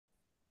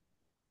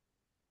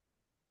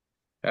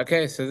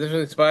Okay, so this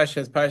week's Parsha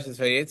is Parshas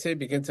Vayeitzei,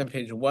 begins on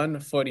page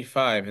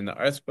 145 in the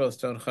Art Scroll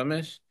Stone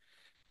Chumash.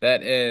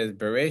 That is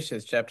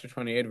Bereshis, chapter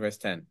 28, verse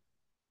 10.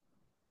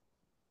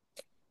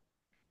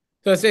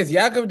 So it says,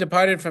 Yaakov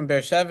departed from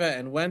Beersheba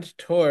and went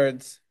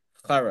towards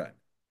Haran.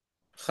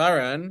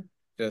 Haran,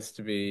 just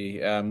to be,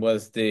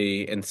 was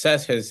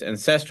his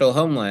ancestral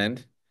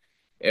homeland.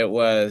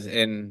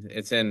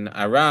 It's in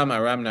Aram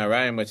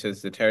Naharaim, which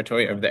is the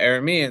territory of the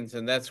Arameans,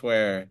 and that's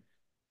where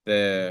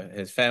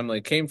his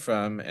family came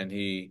from, and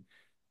he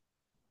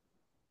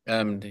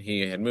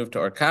had moved to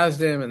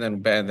Orkazdim and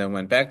then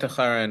went back to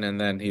Haran, and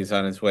then he's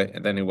on his way,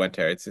 and then he went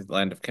to Eretz, the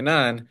land of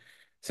Canaan.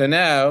 So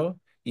now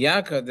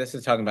Yaakov, this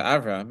is talking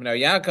about Avram. Now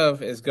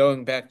Yaakov is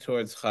going back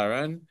towards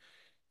Haran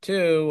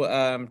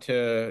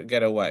to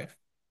get a wife.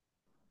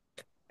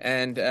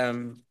 And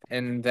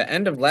in the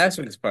end of last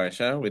week's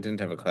parsha, we didn't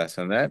have a class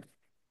on that,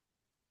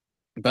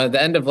 but at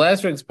the end of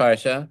last week's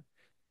parsha,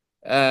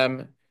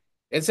 um,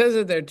 it says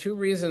that there are two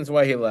reasons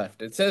why he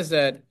left. It says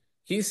that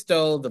he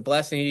stole the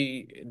blessing.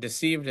 He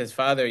deceived his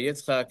father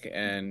Yitzchak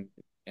and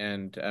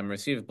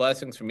received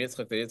blessings from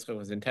Yitzchak that Yitzchak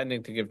was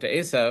intending to give to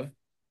Esav.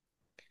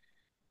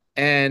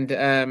 And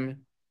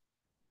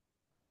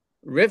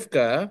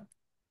Rivka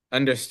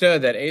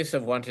understood that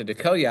Esav wanted to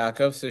kill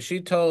Yaakov, so she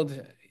told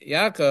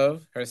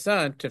Yaakov, her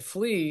son, to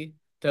flee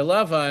to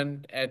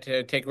Lavan and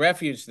to take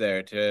refuge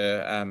there.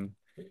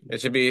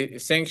 It should be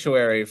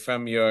sanctuary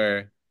from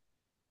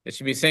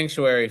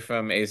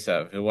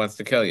Esav, who wants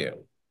to kill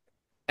you.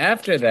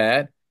 After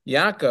that,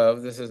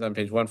 Yaakov, this is on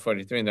page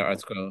 143 in the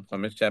Art Scroll,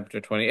 Chumash, chapter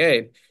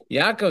 28.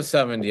 Yaakov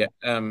summoned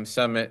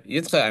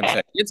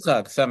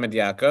Yitzchak summoned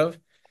Yaakov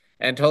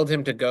and told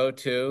him to go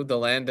to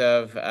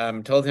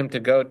told him to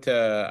go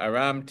to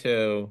Aram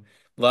to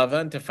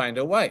Lavan to find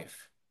a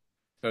wife.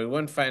 So he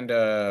wouldn't find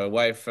a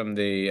wife from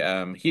the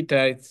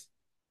Hittites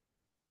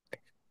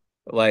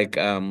like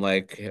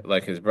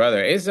his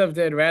brother Esav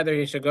did. Rather,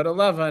 he should go to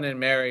Lavan and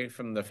marry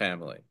from the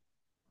family.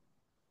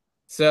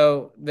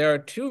 So there are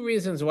two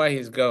reasons why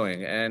he's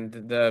going, and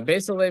the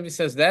Beis Halevi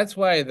says that's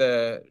why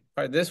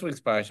this week's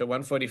parsha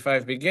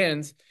 145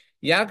 begins.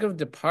 Yaakov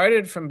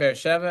departed from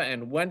Beersheba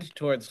and went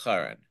towards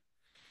Haran.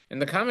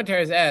 And the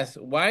commentaries ask,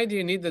 why do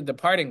you need the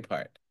departing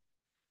part?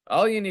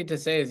 All you need to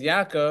say is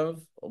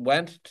Yaakov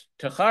went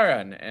to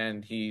Haran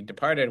and he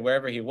departed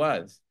wherever he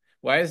was.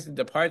 Why is the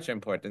departure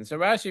important? So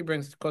Rashi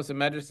brings quotes a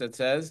medrash that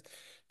says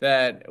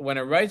that when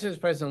a righteous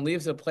person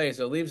leaves a place,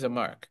 it leaves a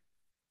mark.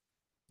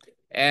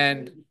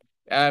 And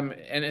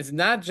it's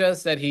not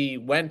just that he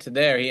went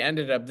there, he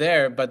ended up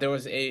there, but there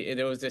was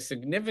a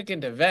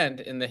significant event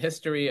in the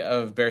history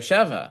of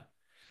Beersheba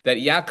that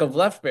Yaakov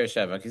left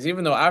Beersheba. Because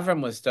even though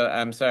Avram was still,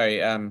 I'm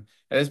sorry, at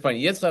this point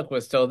Yitzchak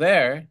was still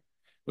there,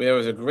 there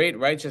was a great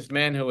righteous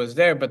man who was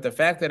there, but the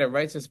fact that a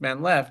righteous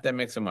man left, that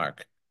makes a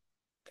mark.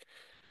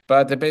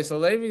 But the Beis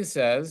Halevi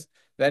says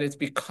that it's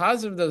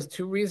because of those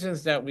two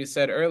reasons that we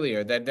said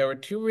earlier, that there were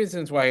two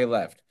reasons why he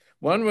left.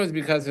 One was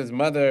because his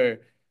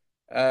mother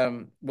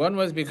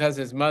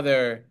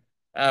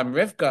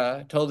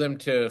Rivka, told him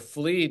to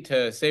flee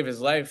to save his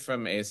life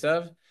from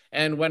Esav.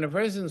 And when a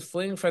person's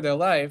fleeing for their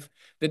life,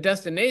 the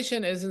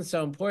destination isn't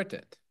so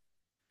important.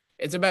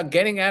 It's about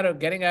getting out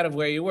of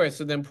where you were.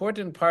 So the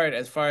important part,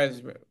 as far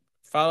as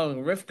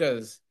following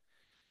Rivka's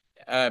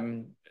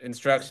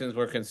instructions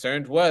were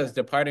concerned, was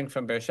departing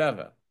from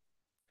Beersheba.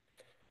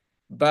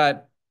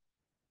 But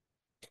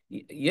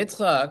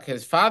Yitzchak,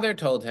 his father,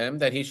 told him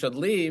that he should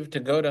leave to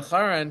go to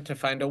Haran to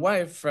find a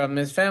wife from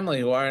his family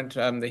who aren't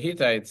the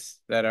Hittites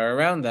that are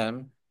around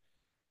them.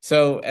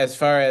 So, as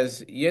far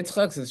as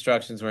Yitzchak's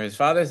instructions or his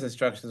father's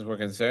instructions were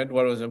concerned,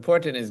 what was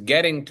important is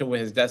getting to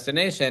his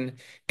destination,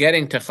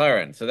 getting to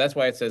Haran. So that's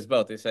why it says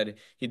both. He said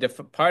he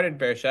departed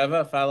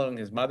Beersheba following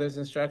his mother's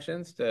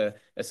instructions to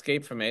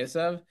escape from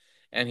Esav,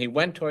 and he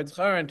went towards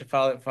Haran to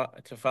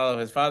follow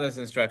his father's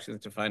instructions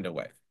to find a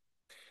wife.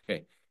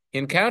 Okay. He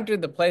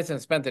encountered the place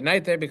and spent the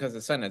night there because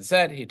the sun had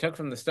set. He took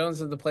from the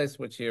stones of the place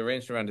which he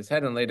arranged around his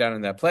head and lay down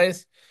in that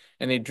place.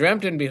 And he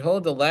dreamt, and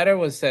behold, the ladder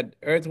was set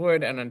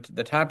earthward, and on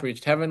the top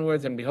reached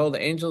heavenwards, and behold,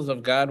 the angels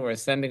of God were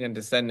ascending and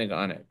descending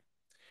on it.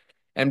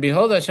 And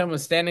behold, Hashem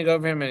was standing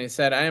over him, and he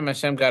said, I am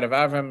Hashem, God of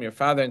Avram, your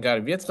father, and God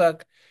of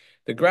Yitzchak.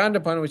 The ground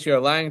upon which you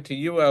are lying, to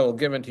you I will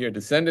give unto your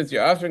descendants.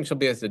 Your offspring shall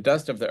be as the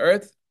dust of the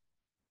earth.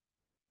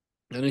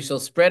 And we shall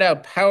spread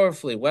out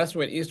powerfully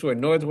westward, eastward,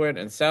 northward,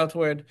 and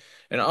southward,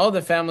 and all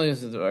the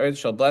families of the earth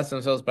shall bless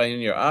themselves by you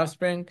and your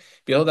offspring.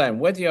 Behold, I am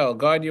with you, I will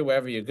guard you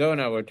wherever you go,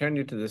 and I will return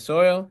you to the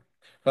soil.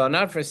 I will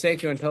not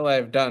forsake you until I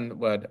have done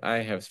what I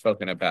have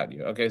spoken about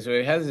you. Okay, so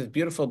he has this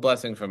beautiful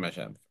blessing from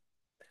Hashem.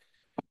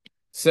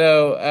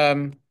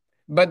 So,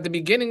 but the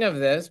beginning of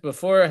this,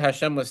 before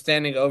Hashem was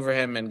standing over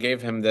him and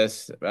gave him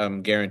this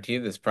guarantee,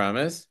 this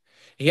promise,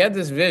 he had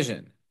this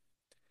vision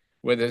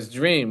with his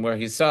dream, where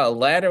he saw a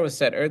ladder was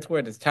set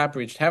earthward, its top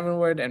reached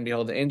heavenward, and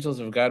behold, the angels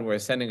of God were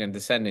ascending and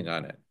descending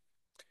on it.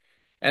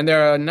 And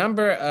there are a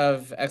number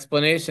of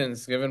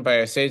explanations given by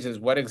our sages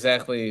what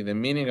exactly the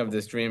meaning of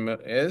this dream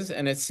is,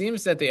 and it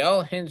seems that they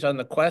all hinge on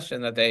the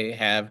question that they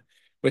have,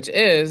 which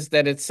is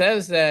that it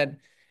says that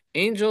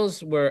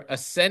angels were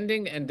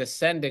ascending and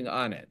descending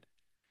on it.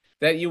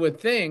 That you would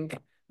think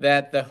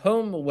that the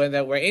home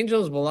where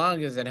angels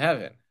belong is in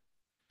heaven.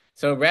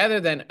 So rather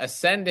than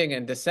ascending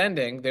and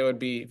descending, they would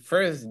be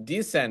first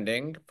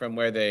descending from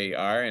where they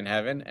are in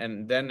heaven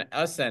and then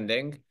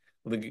ascending,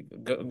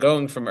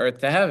 going from earth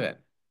to heaven.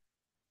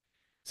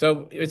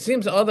 So it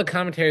seems all the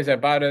commentaries are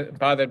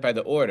bothered by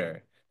the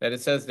order, that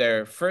it says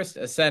they're first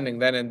ascending,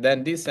 then and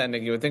then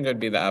descending. You would think it would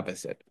be the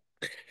opposite.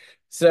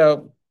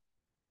 So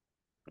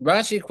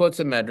Rashi quotes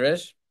a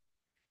medrash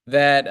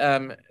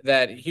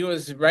that he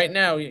was right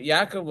now,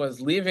 Yaakov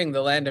was leaving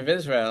the land of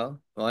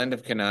Israel, the land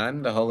of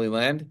Canaan, the Holy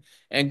Land,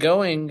 and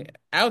going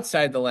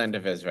outside the land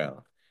of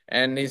Israel.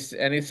 And he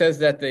says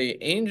that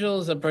the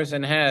angels a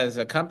person has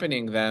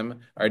accompanying them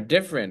are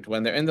different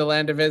when they're in the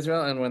land of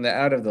Israel and when they're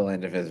out of the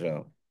land of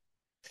Israel.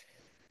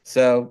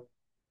 So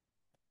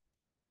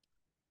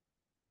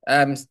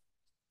um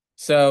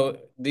so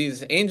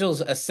these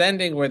angels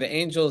ascending were the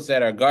angels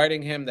that are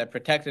guarding him, that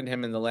protected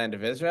him in the land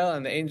of Israel,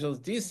 and the angels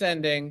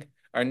descending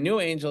are new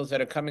angels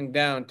that are coming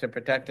down to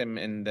protect him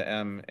in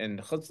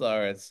Chutz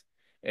La'aretz,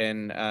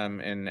 in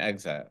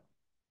exile.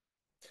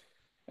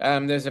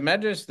 There's a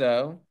medrash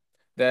though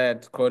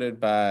that's quoted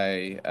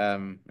by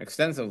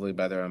extensively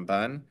by the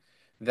Ramban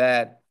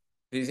that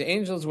these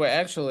angels were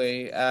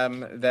actually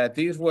that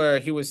these were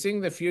he was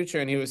seeing the future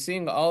and he was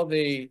seeing all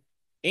the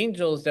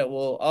angels that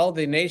will all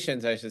the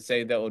nations I should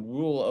say that would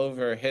rule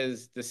over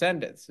his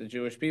descendants, the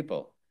Jewish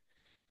people.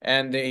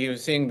 And he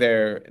was seeing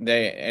the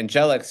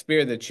angelic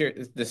spirit,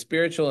 the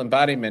spiritual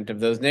embodiment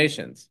of those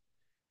nations.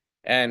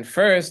 And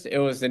first, it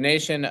was the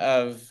nation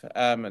of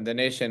I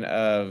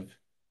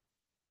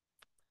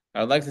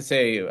would like to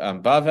say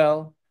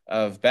Bavel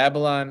of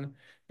Babylon.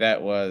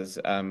 That was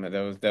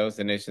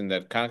the nation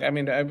that conquered. I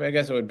mean, I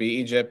guess it would be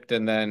Egypt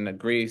and then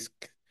Greece,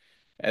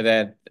 and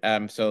that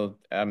so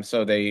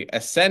they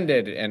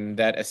ascended, and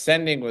that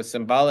ascending was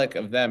symbolic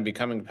of them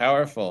becoming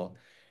powerful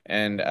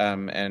and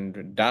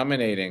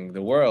dominating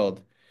the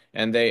world.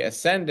 And they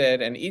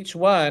ascended, and each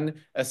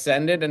one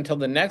ascended until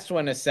the next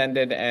one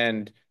ascended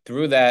and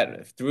threw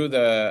the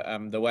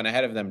one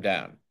ahead of them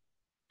down.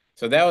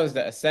 So that was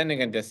the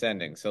ascending and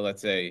descending. So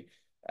let's say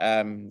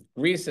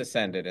Greece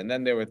ascended, and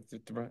then they were,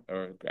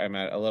 or I'm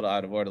a little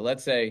out of order.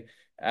 Let's say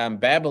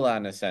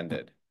Babylon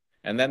ascended,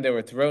 and then they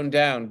were thrown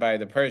down by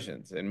the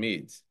Persians and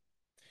Medes.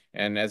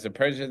 And as the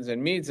Persians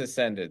and Medes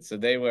ascended, so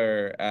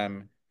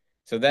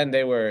then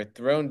they were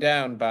thrown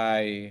down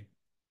by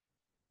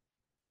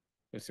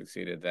who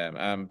succeeded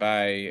them?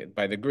 By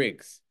the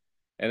Greeks.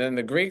 And then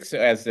the Greeks,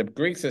 as the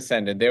Greeks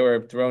ascended, they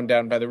were thrown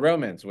down by the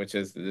Romans, which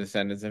is the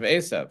descendants of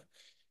Esav.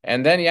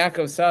 And then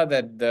Yaakov saw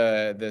that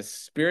the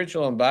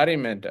spiritual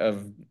embodiment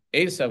of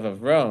Esav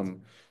of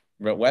Rome,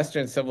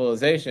 Western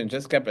civilization,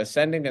 just kept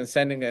ascending and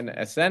ascending and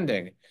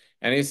ascending.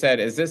 And he said,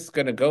 "Is this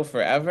going to go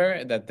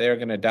forever? That they're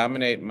going to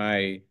dominate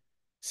my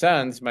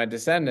sons, my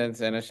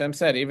descendants?" And Hashem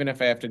said, "Even if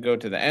I have to go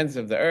to the ends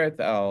of the earth,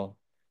 I'll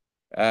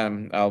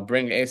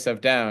bring Esav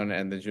down,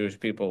 and the Jewish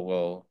people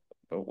will."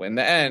 But in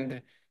the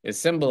end, is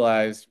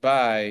symbolized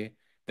by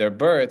their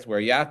birth, where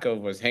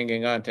Yaakov was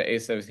hanging on to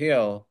Esav's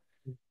heel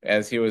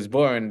as he was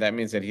born. That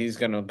means that he's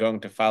going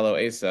to follow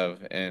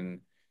Esav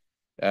in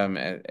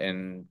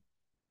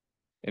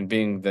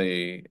being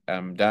the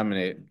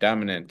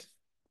dominant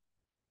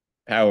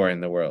power in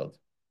the world.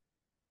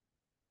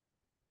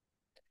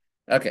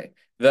 Okay.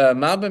 The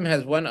Malbim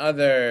has one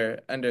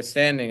other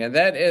understanding, and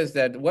that is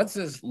that what's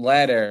this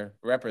ladder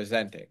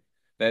representing?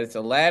 That it's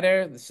a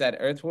ladder set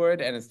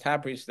earthward and its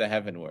top reached the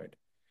heavenward.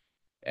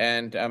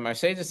 And our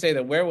sages say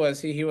that where was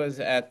he? He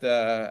was at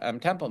the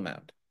Temple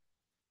Mount.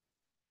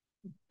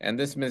 And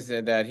this means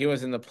that he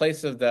was in the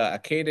place of the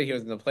Akedah, he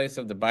was in the place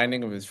of the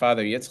binding of his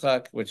father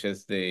Yitzchak, which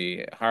is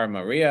the Har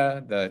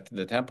Moriah,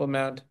 the Temple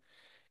Mount.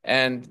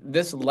 And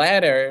this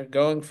ladder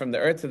going from the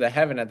earth to the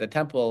heaven at the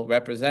temple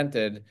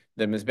represented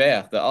the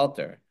Mizbeach, the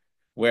altar,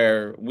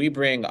 where we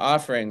bring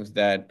offerings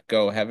that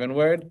go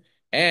heavenward,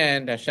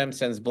 and Hashem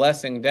sends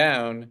blessing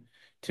down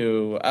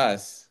to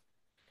us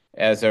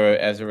as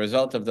a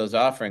result of those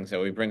offerings that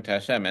we bring to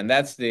Hashem. And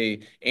that's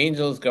the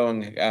angels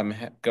going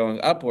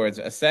upwards,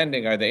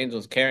 ascending are the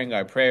angels carrying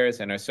our prayers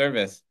and our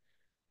service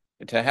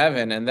to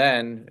heaven, and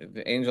then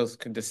the angels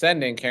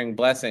descending carrying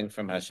blessing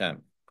from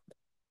Hashem.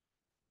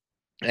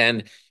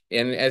 And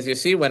as you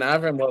see, when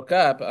Avram woke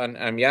up on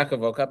Yaakov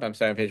woke up, I'm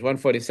sorry, on page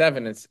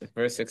 147, it's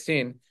verse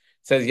 16. It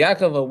says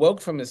Yaakov awoke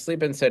from his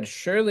sleep and said,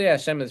 "Surely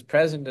Hashem is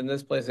present in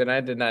this place, and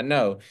I did not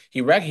know."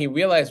 He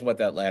realized what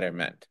that ladder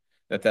meant.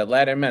 That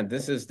ladder meant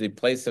this is the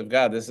place of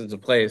God. This is the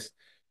place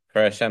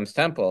for Hashem's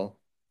temple.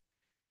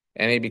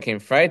 And he became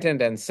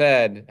frightened and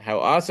said, "How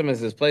awesome is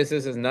this place?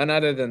 This is none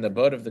other than the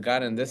abode of the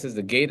God, and this is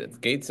the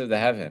gates of the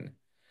heaven."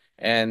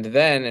 And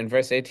then in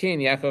verse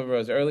 18, Yaakov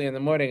rose early in the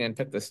morning and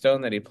took the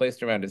stone that he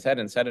placed around his head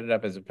and set it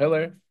up as a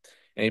pillar.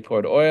 And he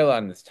poured oil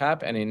on its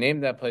top, and he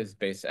named that place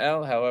Beis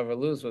El. However,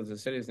 Luz was the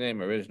city's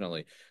name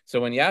originally.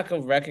 So when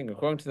Yaakov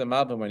according to the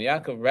Malbim, when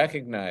Yaakov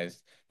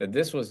recognized that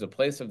this was the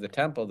place of the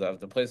temple,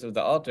 the place of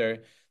the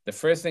altar, the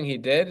first thing he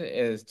did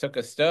is took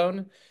a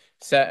stone,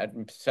 set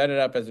it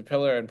up as a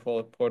pillar and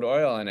poured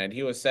oil on it.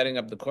 He was setting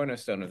up the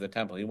cornerstone of the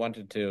temple. He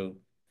wanted to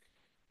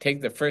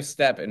take the first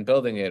step in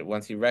building it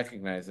once he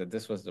recognized that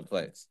this was the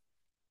place.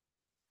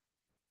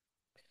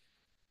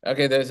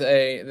 Okay,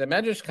 the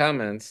Medrash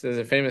comments, there's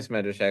a famous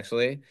Medrash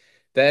actually,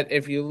 that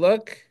if you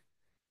look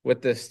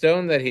with the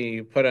stone that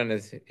he put on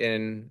his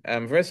in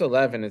verse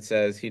 11, it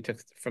says he took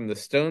from the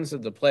stones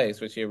of the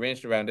place which he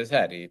arranged around his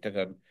head. He took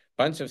a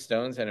bunch of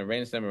stones and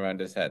arranged them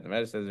around his head. The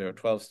Medrash says there were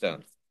 12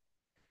 stones.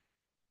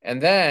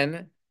 And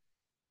then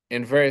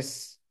in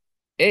verse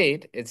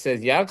 8, it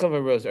says Yaakov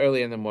arose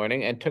early in the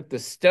morning and took the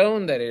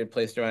stone that he had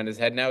placed around his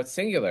head. Now it's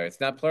singular. It's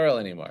not plural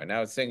anymore.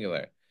 Now it's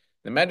singular.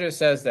 The Medrash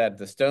says that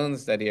the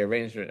stones that he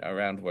arranged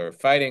around were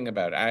fighting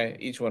about.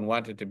 Each one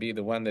wanted to be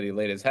the one that he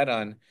laid his head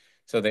on,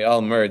 so they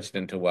all merged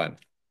into one.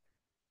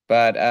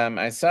 But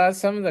I saw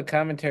some of the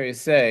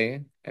commentaries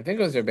say, I think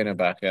it was Rabbi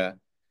Bachya,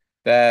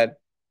 that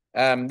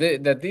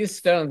that these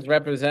stones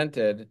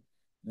represented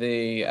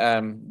the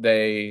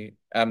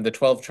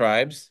 12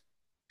 tribes.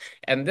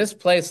 And this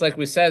place, like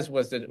we said,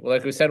 was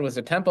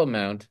the Temple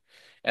Mount,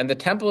 and the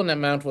Temple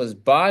Mount was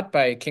bought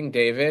by King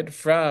David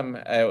from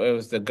it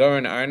was the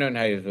Goren Arnon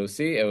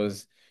Hayavusi. It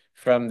was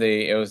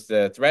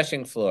the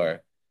threshing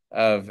floor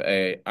of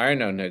a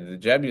Arnon, the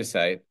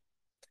Jebusite,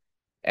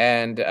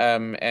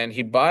 and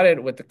he bought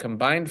it with the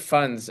combined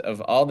funds of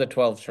all the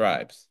 12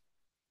 tribes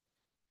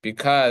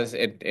because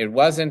it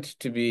wasn't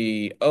to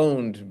be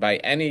owned by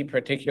any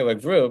particular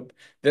group.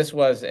 This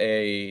was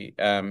a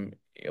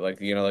like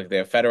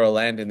the federal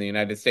land in the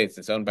United States.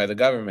 It's owned by the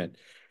government.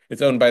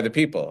 It's owned by the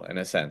people in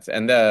a sense.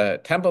 And the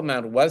Temple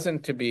Mount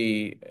wasn't to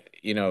be,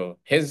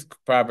 his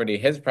property,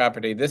 his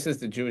property. This is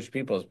the Jewish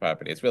people's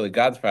property. It's really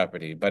God's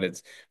property, but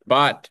it's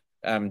bought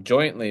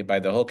jointly by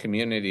the whole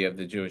community of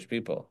the Jewish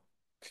people.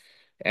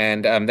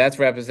 And that's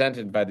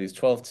represented by these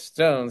 12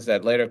 stones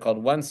that later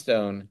called one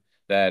stone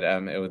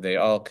that they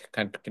all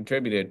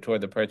contributed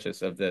toward the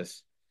purchase of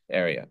this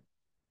area.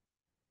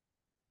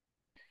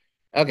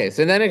 Okay,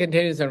 so then it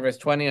continues on verse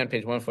 20 on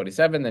page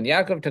 147. Then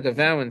Yaakov took a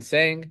vow and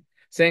saying,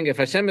 if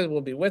Hashem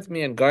will be with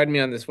me and guard me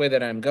on this way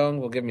that I am going,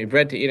 will give me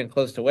bread to eat and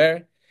clothes to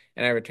wear,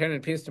 and I return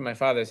in peace to my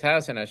father's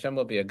house, and Hashem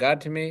will be a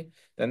God to me,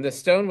 then this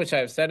stone which I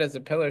have set as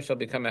a pillar shall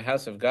become a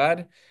house of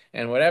God,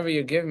 and whatever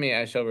you give me,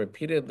 I shall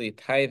repeatedly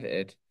tithe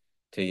it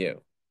to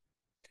you.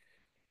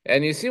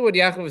 And you see what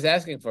Yaakov was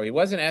asking for. He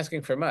wasn't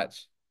asking for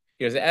much.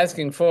 He was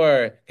asking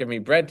for, give me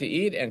bread to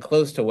eat and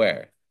clothes to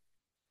wear.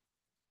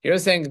 He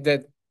was saying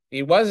that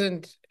he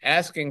wasn't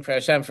asking for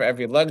Hashem for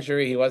every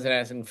luxury. He wasn't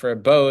asking for a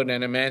boat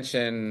and a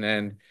mansion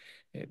and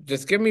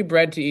just give me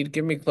bread to eat,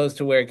 give me clothes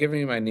to wear, give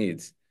me my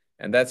needs.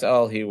 And that's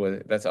all he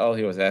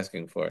was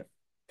asking for.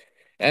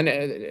 And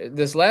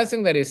this last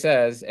thing that he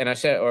says, and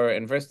Hashem, or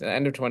in the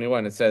end of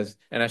 21, it says,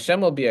 and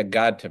Hashem will be a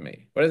God to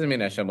me. What does it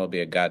mean Hashem will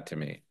be a God to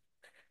me?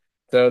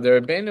 So the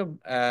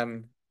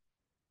Rabbeinu,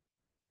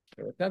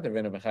 it's not the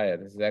Rabbeinu Bechaya,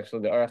 this is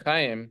actually the Orach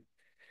Chaim,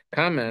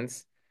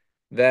 comments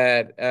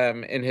that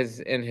in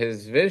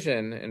his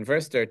vision in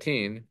verse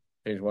 13,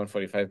 page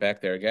 145 back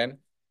there again,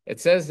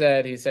 it says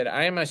that he said,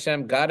 I am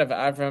Hashem, God of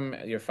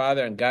Avram, your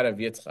father, and God of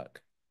Yitzchak.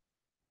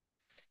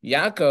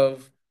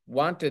 Yaakov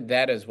wanted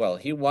that as well.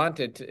 He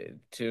wanted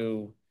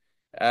to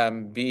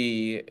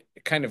be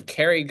kind of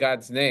carry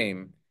God's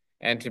name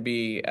and to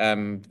be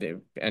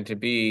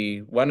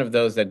one of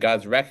those that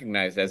God's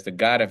recognized as the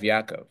God of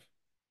Yaakov.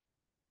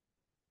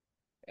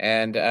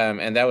 And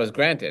that was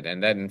granted.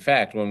 And that in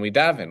fact, when we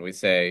daven, we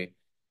say,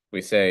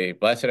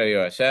 Blessed are you,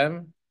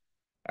 Hashem,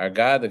 our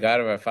God, the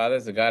God of our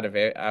fathers, the God of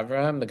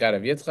Abraham, the God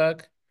of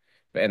Yitzchak,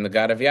 and the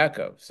God of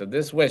Yaakov. So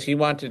this wish, he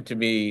wanted to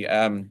be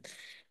a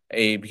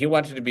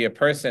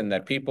person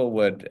that people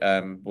would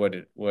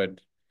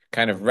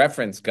kind of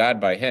reference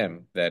God by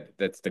him,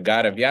 that's the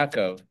God of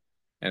Yaakov,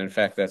 and in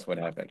fact, that's what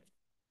happened.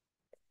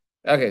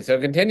 Okay, so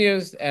it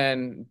continues,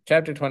 and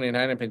chapter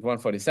 29 on page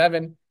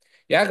 147.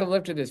 Yaakov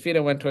lifted his feet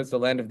and went towards the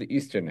land of the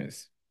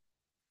Easterners.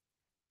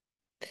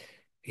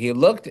 He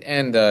looked,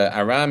 and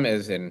Aram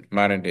is in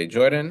modern-day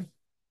Jordan.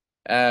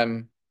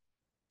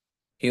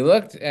 He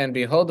looked, and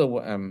behold,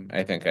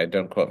 I think,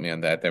 don't quote me on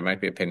that. There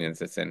might be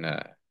opinions. It's in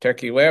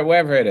Turkey,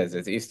 wherever it is.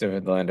 It's east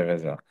of the land of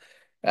Israel.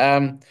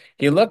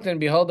 He looked, and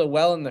behold, a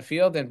well in the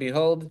field, and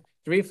behold,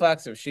 3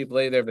 flocks of sheep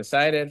lay there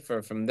beside it,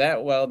 for from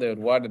that well they would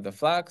water the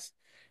flocks,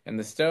 and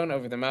the stone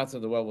over the mouth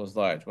of the well was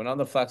large. When all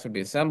the flocks would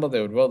be assembled,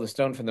 they would roll the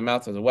stone from the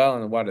mouth of the well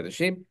and water the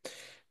sheep.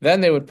 Then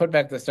they would put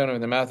back the stone over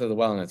the mouth of the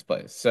well in its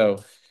place.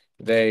 So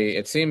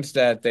it seems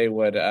that they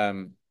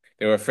were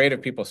afraid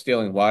of people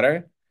stealing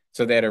water.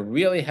 So they had a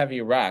really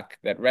heavy rock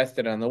that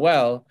rested on the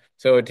well.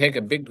 So it would take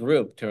a big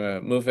group to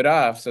move it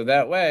off. So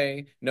that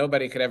way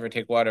nobody could ever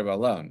take water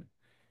alone.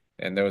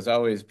 And there was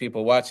always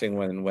people watching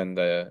when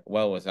the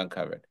well was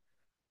uncovered.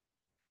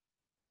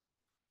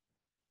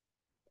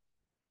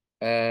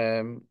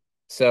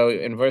 So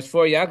in verse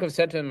 4, Yaakov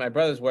said to them, my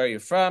brothers, where are you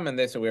from? And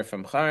they said, we're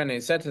from Haran. And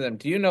he said to them,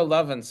 do you know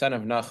Lavan, son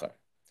of Nachor?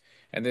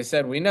 And they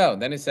said, we know.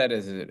 Then he said,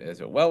 is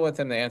it well with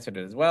him? They answered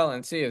it as well.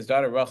 And see, his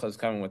daughter Rachel is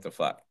coming with the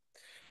flock.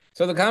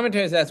 So the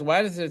commentators ask,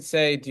 why does it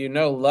say, do you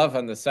know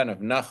Lavan, the son of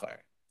Nachor?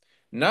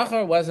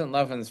 Nachor wasn't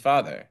Lavan's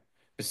father.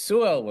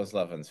 Besuel was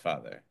Lavan's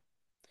father.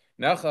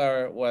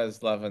 Nachor was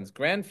Lavan's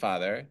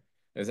grandfather.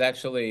 It was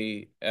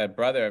actually a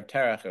brother of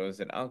Terach. It was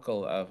an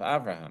uncle of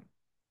Abraham.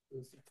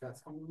 Was the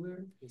test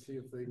there to see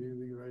if they knew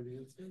the right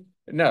answer?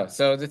 No,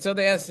 so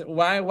they asked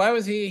why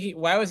was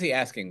why was he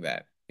asking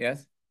that?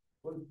 Yes?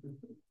 What,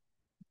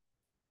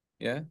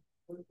 Yeah?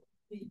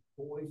 he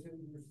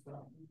poisoned or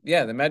something?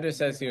 Yeah, the Medrash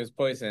says he was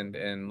poisoned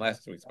in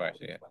last week's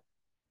Parsha,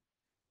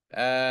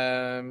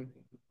 yeah.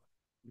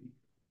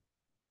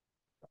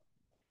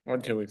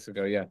 1 2 weeks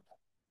ago, yeah.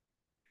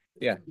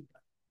 Yeah.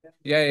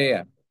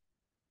 Yeah.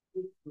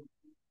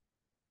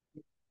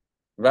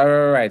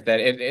 Right.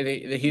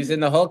 He's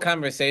in the whole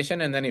conversation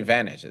and then he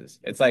vanishes.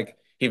 It's like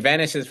he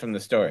vanishes from the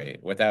story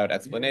without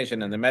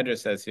explanation. And the Medrash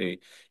says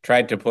he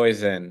tried to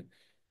poison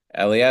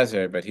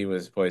Eliezer, but he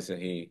was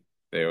poisoned.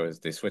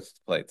 They switched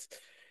plates.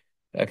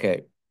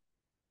 Okay.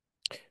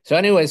 So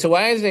anyway, so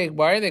why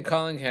are they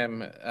calling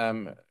him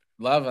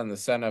Lavan, the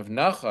son of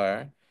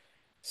Nachor?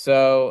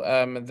 So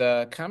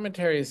the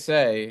commentaries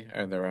say,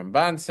 or the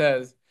Ramban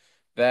says,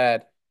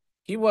 that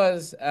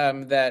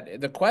that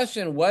the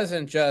question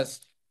wasn't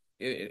just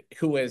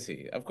who is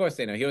he? Of course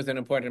they know he was an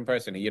important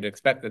person. You'd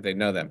expect that they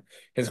know them.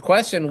 His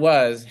question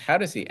was, how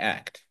does he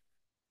act?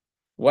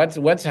 What's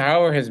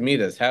how are his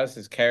midas? How's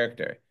his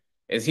character?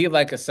 Is he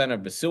like a son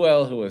of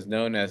Besuel, who was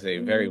known as a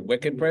very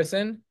wicked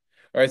person?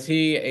 Or is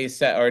he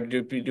or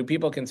do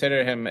people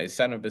consider him a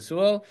son of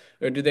Besuel?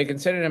 Or do they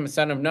consider him a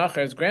son of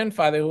Nachor's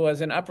grandfather, who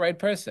was an upright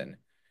person,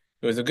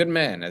 who was a good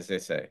man, as they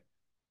say?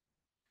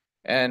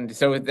 And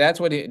so that's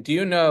do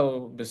you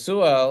know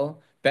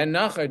Besuel ben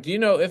Nachor? Do you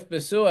know if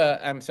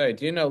I'm sorry,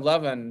 do you know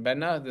Lavan ben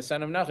Nachor, the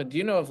son of Nachor? Do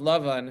you know if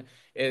Lavan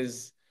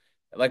is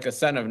like a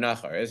son of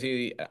Nachor? Is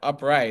he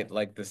upright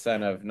like the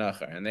son of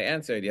Nachor? And they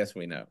answered, yes,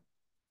 we know.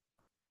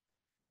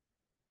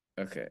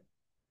 Okay.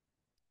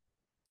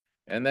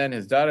 And then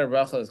his daughter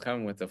Rachel is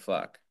coming with the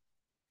flock.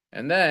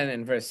 And then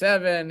in verse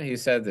 7, he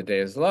said the day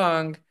is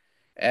long.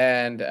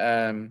 And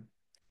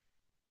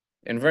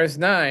in verse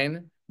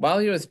 9, while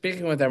he was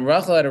speaking with them,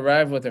 Rachel had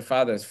arrived with her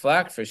father's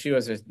flock, for she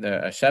was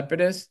a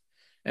shepherdess.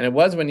 And it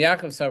was when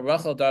Yaakov saw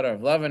Rachel, daughter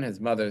of Lavan, his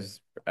mother's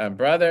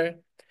brother,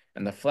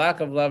 and the flock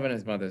of Lavan,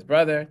 his mother's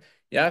brother,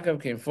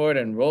 Yaakov came forward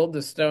and rolled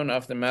the stone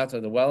off the mouth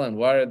of the well and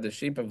watered the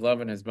sheep of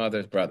Lavan, his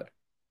mother's brother.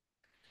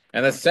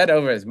 And that's said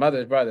over his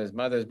mother's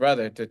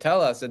brother, to tell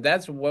us that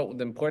that's what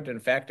the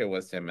important factor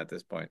was to him at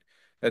this point.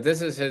 That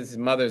this is his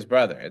mother's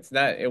brother.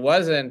 It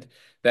wasn't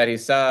that he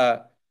saw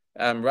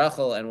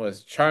Rachel and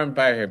was charmed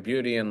by her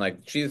beauty and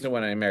like, she's the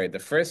one I married. The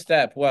first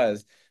step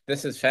was,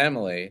 this is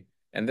family,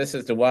 and this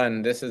is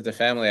the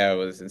family I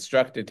was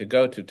instructed to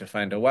go to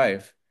find a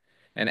wife.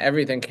 And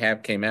everything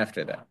came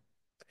after that.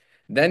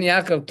 Then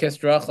Yaakov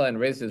kissed Rachel and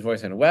raised his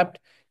voice and wept.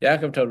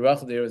 Yaakov told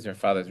Rachel that he was her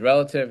father's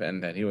relative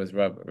and that he was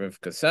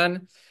Rivka's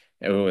son,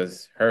 who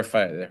was her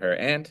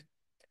aunt.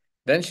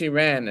 Then she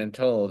ran and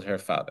told her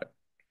father.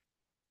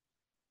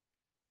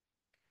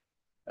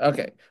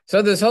 Okay,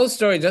 so this whole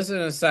story, just as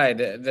an aside,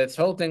 this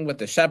whole thing with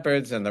the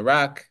shepherds and the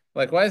rock,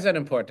 like, why is that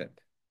important?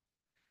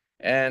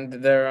 And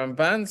the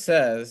Ramban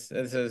says,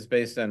 this is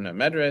based on a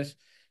Medrash,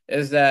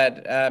 is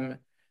that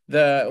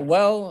the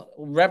well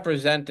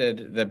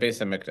represented the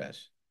Beis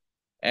Hamikdash,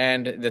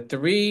 and the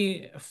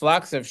three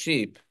flocks of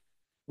sheep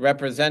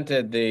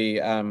represented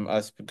the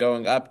us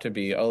going up to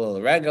be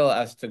Olol Regel,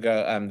 us to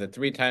go the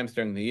 3 times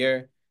during the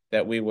year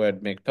that we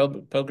would make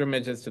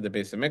pilgrimages to the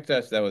Beis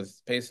Hamikdash. That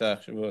was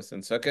Pesach, Shavuos,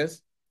 and Sukkot.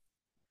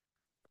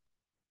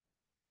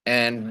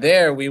 And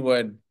there we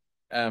would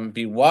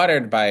be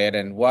watered by it,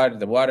 and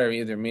the water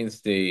either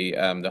means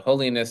the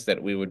holiness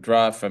that we would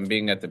draw from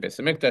being at the Beis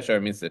Hamikdash, or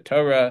it means the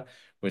Torah,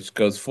 which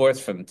goes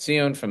forth from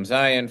Zion, from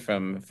Zion,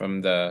 from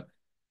the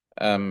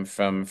from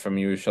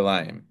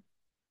Yerushalayim.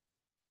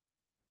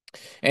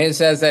 And it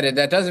says that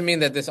that doesn't mean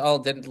that this all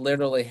didn't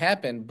literally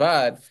happen,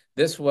 but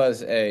this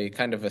was a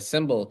kind of a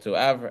symbol to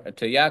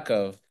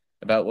Yaakov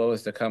about what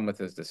was to come with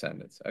his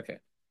descendants. Okay.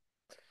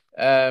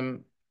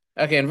 Um,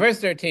 okay, in verse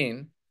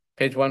 13,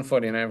 page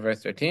 149,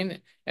 verse 13,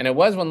 and it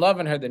was when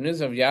Laban heard the news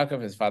of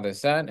Yaakov, his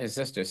father's son, his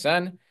sister's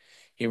son,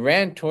 he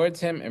ran towards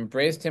him,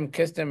 embraced him,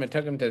 kissed him, and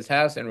took him to his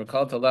house, and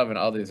recalled to Laban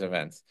all these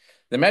events.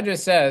 The Medrash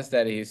says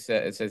that it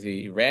says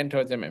he ran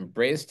towards him,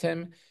 embraced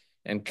him,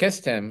 and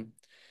kissed him,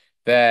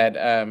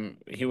 that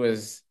he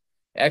was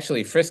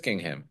actually frisking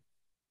him.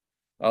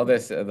 All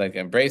this like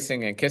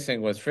embracing and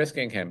kissing was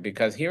frisking him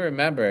because he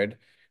remembered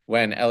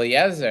when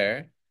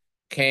Eliezer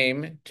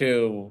came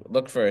to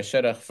look for a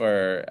shidduch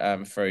for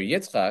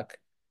Yitzchak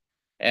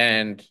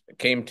and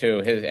came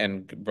to his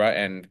and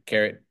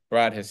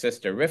brought his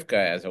sister Rivka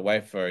as a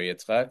wife for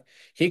Yitzchak.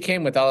 He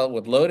came with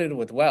loaded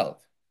with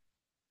wealth.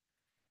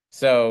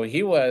 So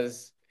he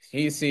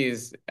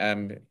sees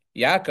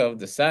Yaakov,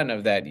 the son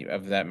of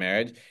that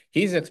marriage.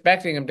 He's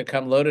expecting him to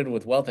come loaded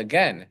with wealth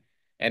again.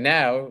 And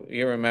now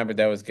you remember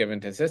that was given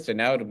to his sister.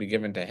 Now it'll be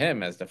given to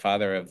him as the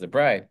father of the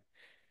bride.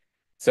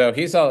 So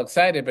he's all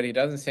excited, but he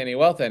doesn't see any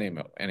wealth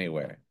anymore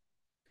anywhere.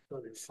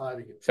 thought he was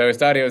hiding it. So he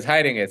thought he was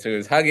hiding it. So he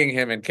was hugging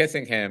him and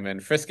kissing him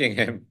and frisking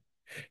him,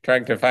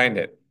 trying to find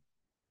it.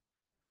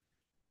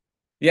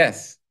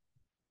 Yes.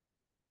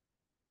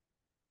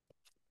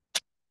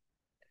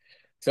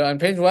 So on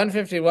page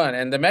 151,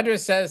 and the Medrash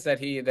says that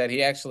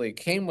he actually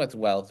came with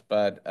wealth,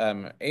 but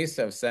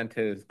Esav sent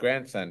his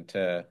grandson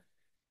to,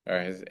 or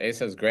his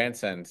Esav's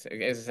grandson.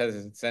 Esav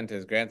says he sent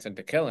his grandson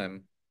to kill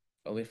him.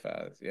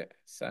 Eliphaz, yeah,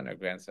 son or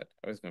grandson.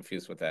 I was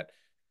confused with that.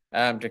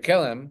 To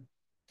kill him,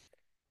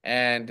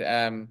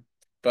 and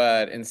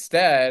but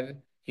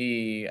instead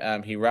he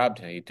robbed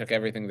him. He took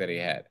everything that he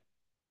had.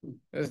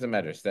 This is the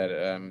medrash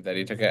that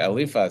he took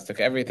Eliphaz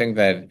took everything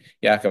that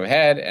Yaakov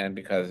had, and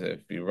because if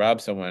you rob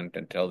someone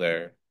until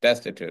they're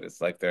destitute, it's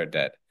like they're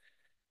dead.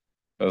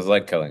 It was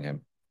like killing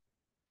him.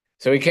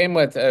 So he came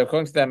with,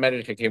 according to that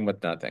medrash, he came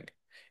with nothing,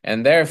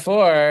 and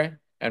therefore,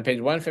 on page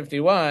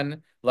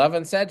 151,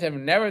 Lavan said to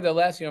him,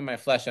 "Nevertheless, you are my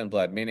flesh and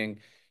blood," meaning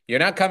you're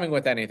not coming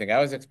with anything.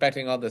 I was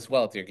expecting all this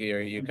wealth.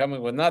 You're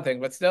coming with nothing,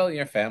 but still,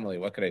 you're family.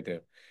 What could I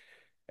do?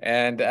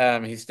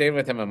 And he stayed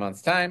with him a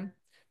month's time.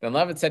 Then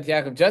Lavan said to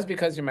Yaakov, "Just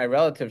because you're my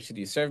relative, should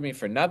you serve me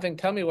for nothing?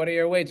 Tell me, what are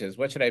your wages?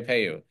 What should I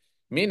pay you?"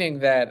 Meaning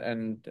that,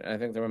 and I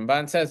think the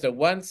Ramban says that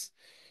once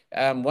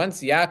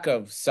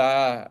Yaakov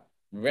saw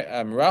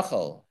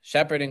Rachel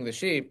shepherding the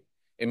sheep,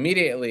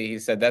 immediately he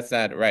said, "That's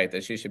not right,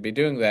 that she should be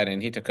doing that,"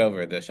 and he took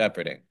over the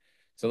shepherding.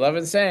 So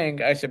Lavan's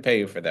saying, "I should pay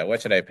you for that.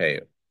 What should I pay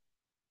you?"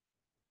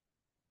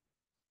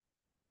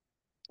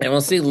 And we'll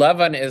see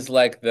Lavan is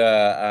like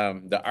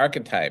the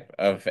archetype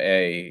of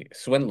a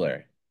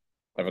swindler,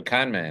 of a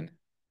con man.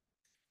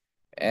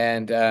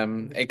 And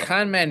a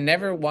con man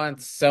never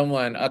wants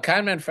someone. A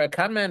con man,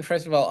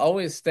 first of all,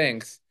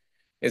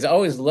 is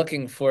always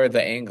looking for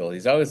the angle.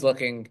 He's always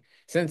looking,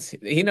 since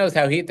he knows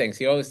how he thinks.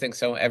 He always thinks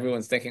so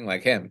everyone's thinking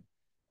like him,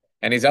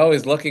 and he's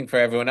always looking for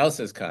everyone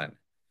else's con.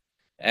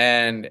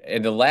 And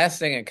the last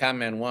thing a con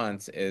man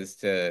wants is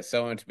to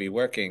someone to be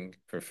working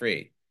for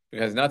free,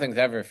 because nothing's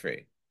ever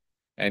free.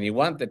 And you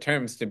want the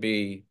terms to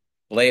be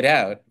laid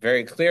out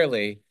very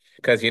clearly,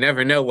 because you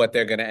never know what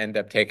they're going to end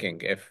up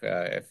taking if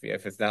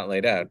it's not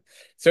laid out.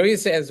 So he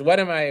says, What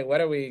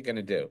are we going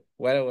to do?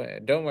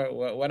 Don't worry.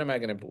 What am I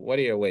going to? What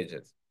are your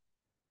wages?"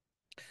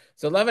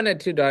 So Lavan had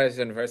two daughters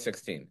in verse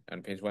 16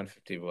 on page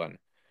 151.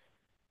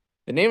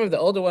 The name of the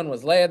older one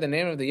was Leah. The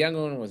name of the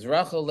younger one was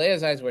Rachel.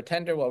 Leah's eyes were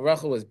tender, while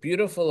Rachel was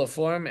beautiful of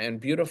form and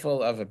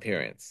beautiful of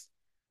appearance.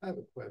 I have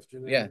a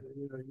question. Yeah.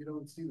 You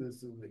don't see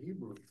this in the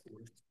Hebrew,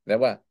 That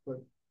what?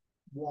 but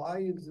why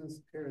is this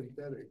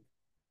parenthetic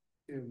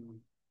in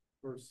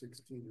verse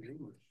 16 in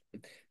English?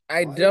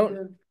 I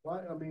don't.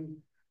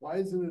 Why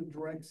isn't it a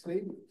direct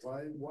statement?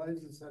 Why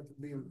does this have to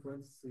be in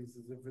parentheses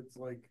as if it's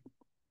like,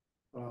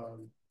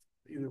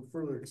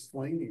 further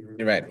explaining?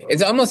 You're right.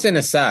 It's almost an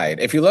aside.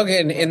 If you look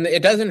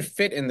it doesn't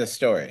fit in the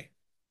story.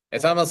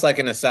 It's almost like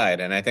an aside,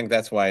 and I think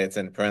that's why it's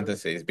in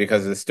parentheses,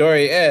 because the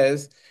story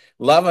is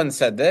Lavan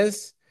said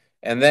this,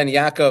 and then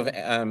Yaakov,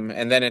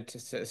 and then it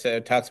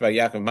talks about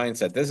Yaakov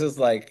mindset. This is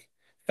like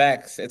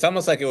facts. It's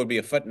almost like it would be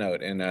a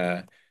footnote in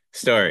a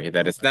story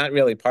that it's not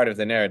really part of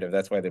the narrative.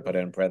 That's why they put it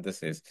in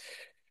parentheses.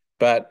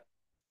 But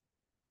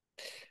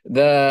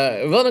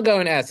the Vilna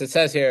Gaon asks, it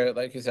says here,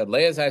 like you said,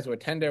 Leah's eyes were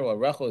tender while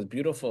Rachel was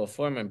beautiful of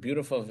form and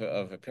beautiful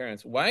of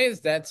appearance. Why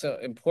is that so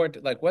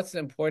important? Like, what's the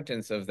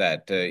importance of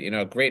that?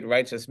 A great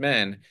righteous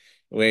man,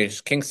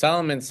 which King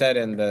Solomon said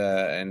in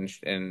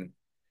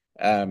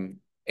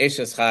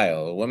Eshes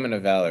Chayil, a woman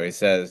of valor, he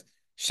says,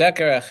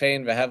 Sheker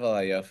achein v'hevel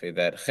hayofi,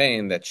 that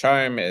chein, that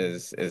charm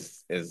is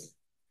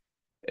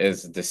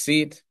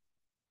deceit,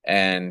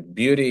 and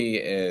beauty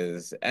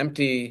is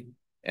empty,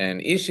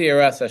 and Ishi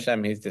Yiras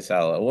Hashem He's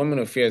Tisala, a woman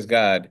who fears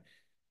God,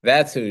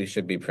 that's who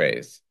should be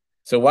praised.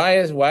 So why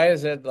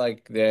is it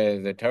like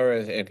the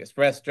Torah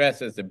express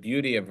stresses the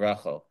beauty of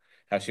Rachel,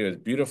 how she was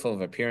beautiful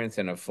of appearance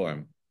and of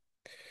form?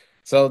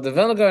 So the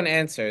Vilna Gaon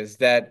answers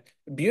that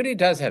beauty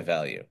does have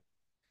value,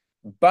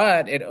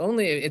 but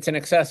it's an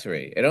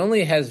accessory. It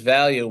only has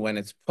value when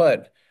it's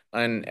put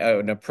on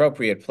an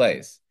appropriate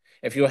place.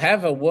 If you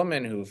have a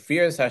woman who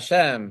fears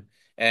Hashem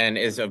and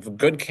is of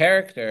good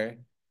character,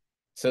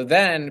 so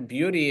then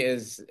beauty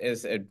is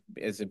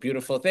a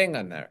beautiful thing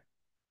on there.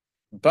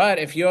 But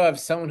if you have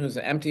someone who's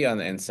empty on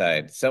the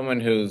inside, someone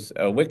who's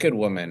a wicked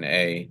woman,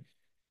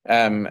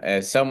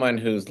 someone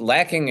who's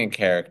lacking in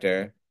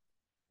character,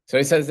 so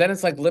he says then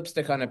it's like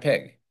lipstick on a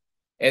pig.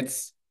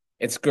 It's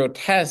it's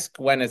grotesque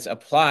when it's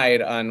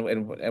applied on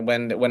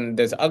when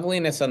there's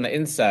ugliness on the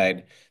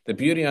inside, the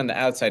beauty on the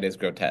outside is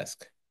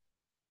grotesque.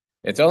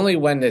 It's only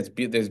when there's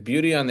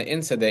beauty on the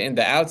inside,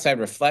 the outside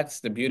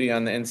reflects the beauty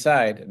on the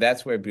inside.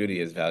 That's where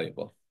beauty is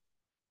valuable.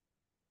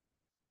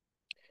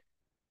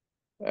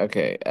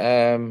 Okay.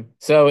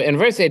 So in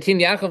verse 18,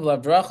 Yaakov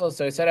loved Rachel,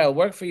 so he said, "I'll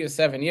work for you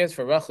 7 years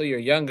for Rachel, your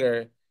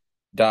younger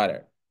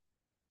daughter."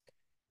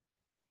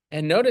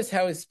 And notice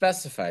how he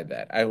specified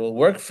that. "I will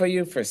work for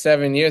you for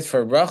 7 years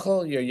for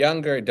Rachel, your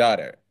younger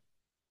daughter."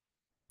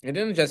 He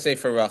didn't just say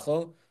for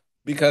Rachel,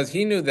 because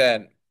he knew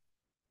that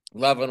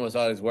Lavan was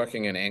always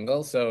working an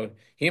angle, so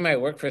he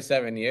might work for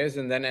 7 years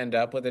and then end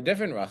up with a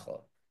different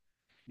Rachel.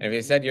 And if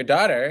he said your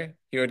daughter,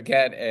 he would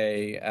get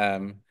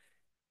the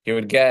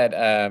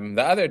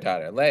other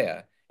daughter,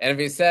 Leah. And if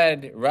he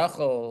said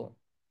Rachel,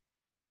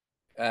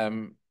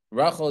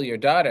 your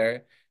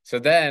daughter, so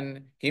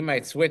then he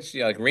might switch,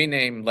 like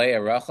rename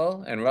Leah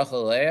Rachel and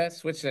Rachel Leah,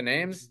 switch the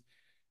names,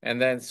 and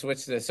then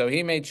switch the. So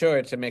he made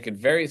sure to make it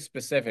very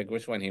specific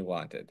which one he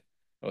wanted.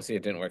 We'll see,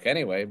 it didn't work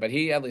anyway, but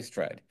he at least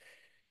tried.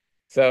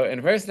 So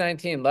in verse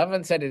 19,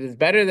 Lavan said, "It is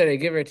better that I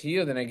give her to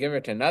you than I give her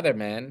to another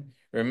man.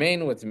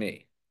 Remain with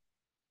me."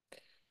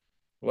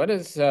 What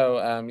is so?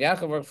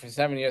 Yaakov worked for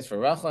 7 years for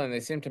Rachel, and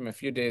they seemed to him a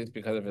few days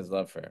because of his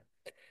love for her.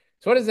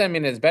 So what does that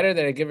mean? It's better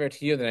that I give her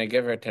to you than I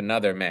give her to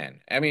another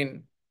man. I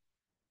mean,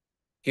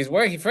 he's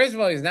working. First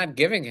of all, he's not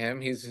giving him.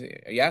 He's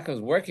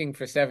Yaakov's working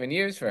for 7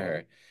 years for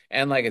her,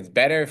 and like it's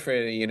better for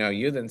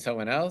you than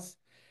someone else.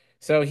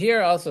 So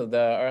here also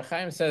the Or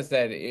Chaim says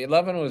that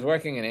Lavan was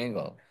working an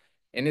angle.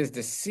 In his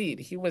deceit,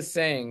 he was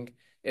saying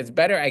it's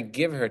better I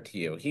give her to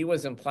you. He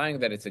was implying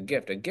that it's a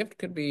gift. A gift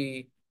could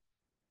be,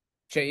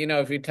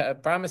 if you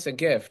promise a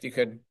gift, you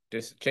could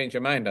just change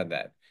your mind on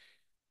that.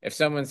 If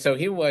someone, so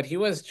he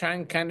was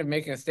trying kind of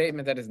making a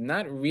statement that is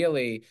not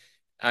really,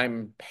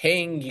 I'm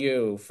paying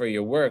you for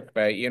your work,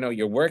 but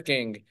you're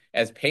working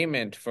as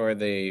payment for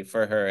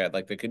her at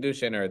like the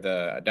kedushin or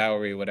the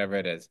dowry, whatever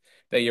it is,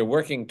 that you're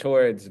working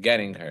towards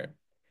getting her.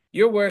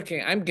 You're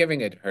working, I'm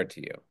giving her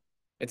to you.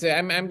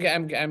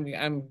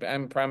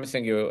 I'm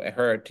promising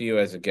her to you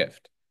as a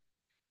gift.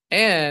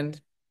 And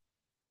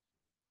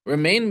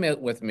remain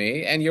with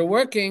me, and you're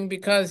working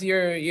because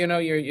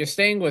you're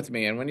staying with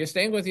me, and when you're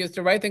staying with you, it's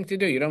the right thing to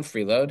do. You don't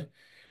freeload.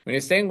 When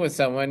you're staying with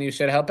someone, you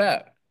should help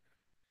out.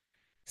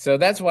 So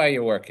that's why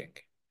you're working.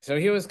 So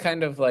he was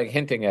kind of like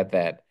hinting at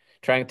that,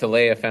 trying to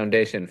lay a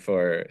foundation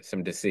for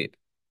some deceit.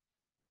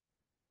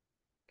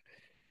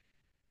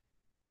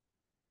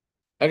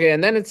 Okay,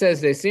 and then it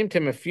says they seemed to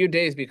him a few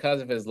days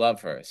because of his love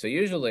for her. So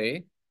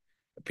usually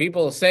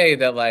people say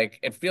that like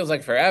it feels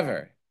like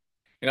forever.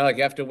 Like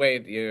you have to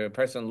wait. Your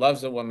person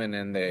loves a woman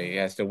and they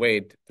has to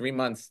wait 3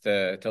 months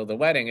till the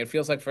wedding. It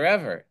feels like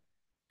forever.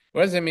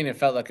 What does it mean? It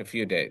felt like a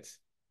few days.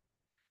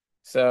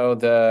 So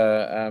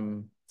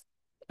the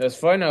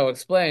Sforno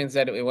explains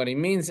that what he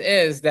means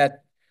is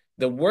that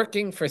the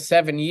working for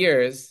 7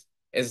 years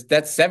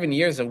that's 7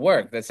 years of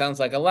work. That sounds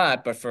like a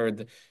lot, but for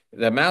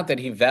the amount that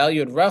he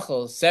valued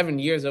Rachel, 7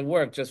 years of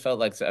work just felt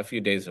like a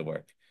few days of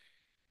work.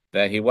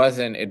 That he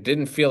wasn't. It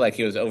didn't feel like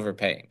he was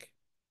overpaying.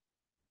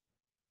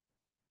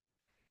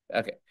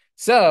 Okay,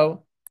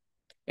 so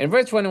in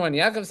verse 21,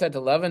 Yaakov said to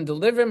Lavan,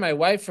 "Deliver my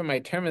wife, for my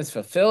term is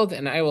fulfilled,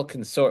 and I will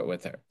consort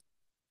with her."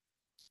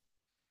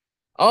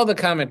 All the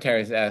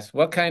commentaries ask,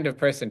 what kind of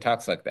person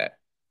talks like that?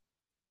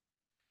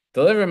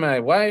 Deliver my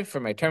wife, for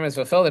my term is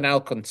fulfilled, and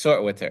I'll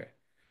consort with her.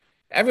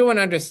 Everyone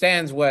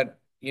understands what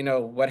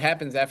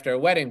happens after a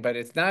wedding, but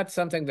it's not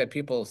something that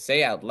people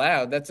say out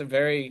loud. That's a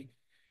very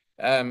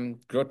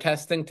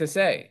grotesque thing to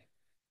say.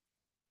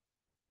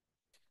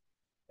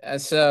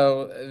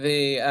 So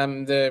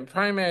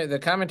the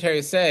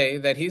commentaries say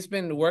that he's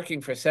been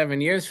working for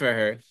 7 years for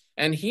her,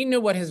 and he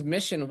knew what his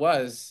mission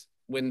was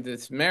when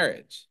this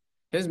marriage.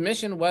 His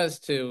mission was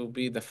to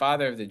be the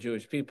father of the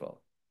Jewish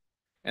people.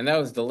 And that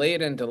was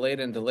delayed and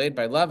delayed and delayed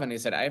by love. And he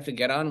said, I have to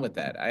get on with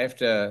that. I have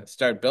to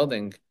start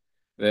building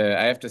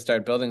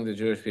the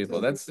Jewish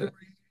people.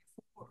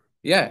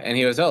 Yeah. And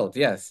he was old.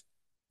 Yes.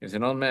 He was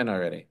an old man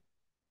already.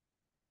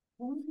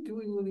 What was he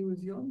doing when he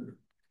was younger?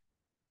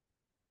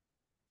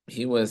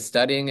 He was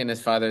studying in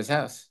his father's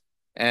house.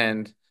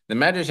 And the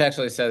Medrash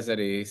actually says that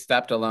he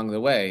stopped along the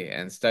way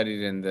and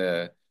studied in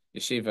the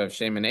yeshiva of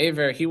Shem and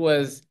Aver. He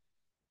was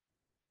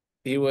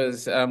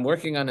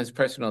working on his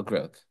personal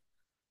growth.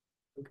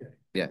 Okay.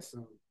 Yes.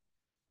 So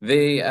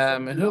The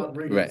not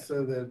bring it right.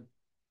 so that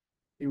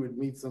he would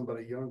meet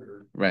somebody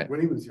younger Right.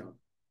 when he was young.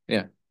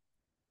 Yeah.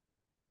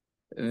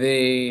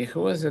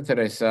 Who was it that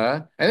I saw?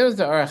 I think it was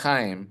the Or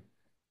Chaim.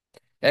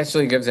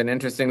 Actually gives an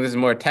interesting, this is a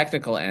more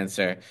technical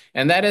answer,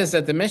 and that is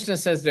that the Mishnah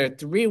says there are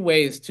three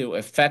ways to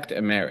effect a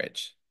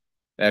marriage,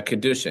 a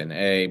kedushin,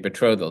 a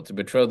betrothal, to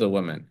betroth a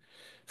woman.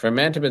 For a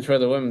man to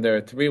betroth a woman, there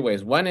are three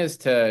ways. One is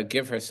to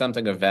give her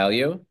something of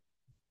value,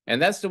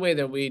 and that's the way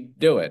that we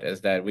do it,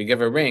 is that we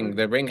give a ring.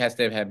 The ring has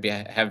to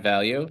have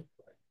value,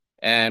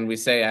 and we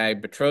say, I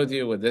betroth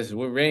you with this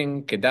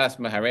ring, kedas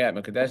maharayat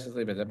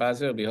mekudeshesli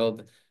b'tabazu,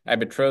 behold, I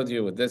betroth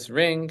you with this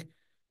ring,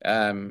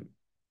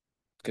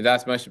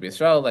 kedas Moshe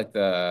b'Yisrael, like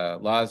the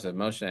laws of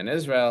Moshe and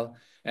Israel,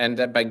 and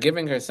that by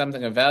giving her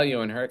something of value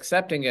and her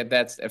accepting it,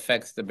 that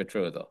affects the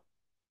betrothal.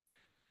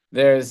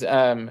 That's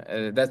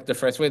the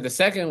first way. The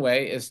second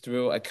way is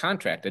through a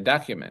contract, a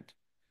document.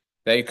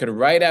 That you could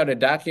write out a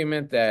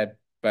document that,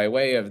 by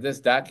way of this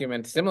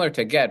document, similar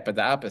to get, but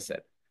the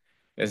opposite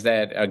is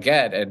that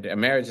a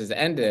marriage is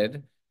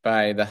ended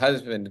by the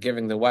husband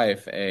giving the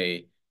wife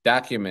a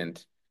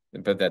document,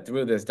 but that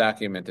through this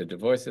document a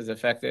divorce is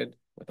effected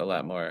with a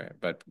lot more,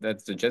 but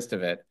that's the gist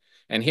of it.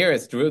 And here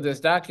it's through this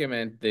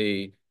document,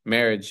 the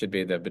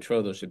the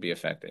betrothal should be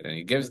affected. And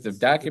he gives the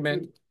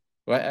document.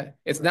 Well,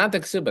 it's not the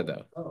ksuba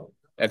though. Oh,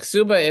 A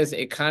ksuba is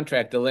a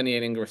contract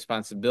delineating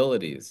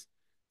responsibilities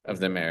of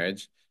the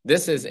marriage.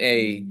 This is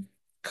a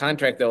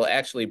contract that will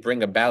actually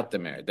bring about the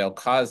marriage. They'll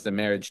cause the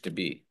marriage to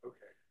be. okay,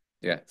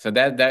 Yeah. So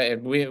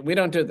that we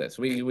don't do this.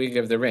 We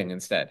give the ring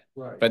instead.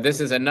 right. But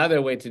this is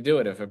another way to do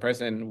it if a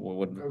person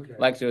would Okay.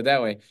 like to do it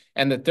that way.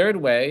 And the third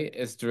way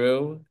is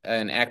through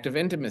an act of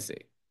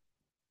intimacy.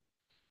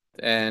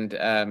 And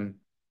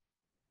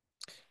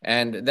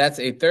that's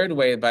a third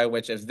way by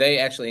which if they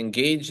actually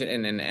engage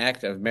in an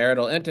act of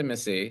marital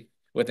intimacy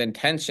with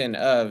intention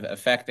of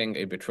affecting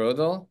a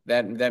betrothal,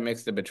 that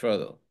makes the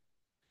betrothal.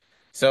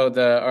 So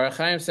the Or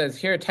Chaim says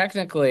here,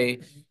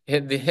 technically,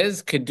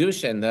 his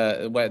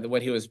kedushin,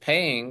 what he was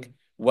paying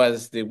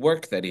was the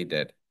work that he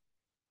did.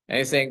 And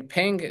he's saying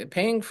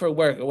paying for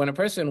work, when a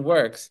person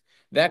works,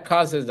 that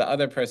causes the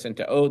other person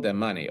to owe them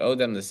money, owe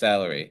them the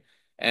salary.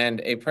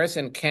 And a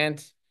person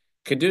can't,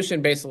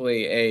 kedushin,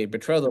 basically a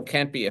betrothal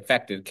can't be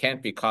affected,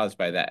 can't be caused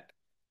by that.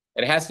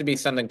 It has to be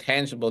something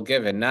tangible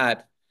given,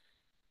 not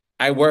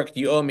I worked,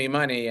 you owe me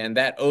money, and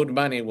that owed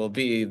money will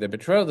be the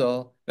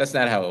betrothal. That's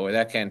not how it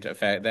works.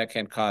 That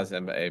can't cause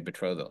a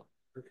betrothal.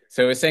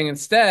 So he was saying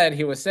instead,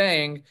 he was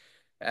saying,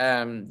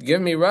 give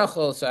me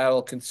Rachel so I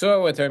will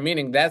consort with her,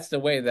 meaning that's the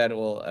way that it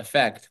will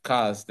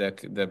cause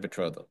the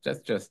betrothal. That's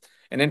just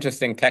an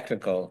interesting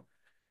technical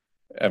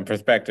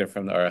perspective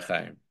from the Or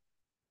Chaim.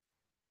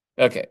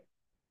 Okay.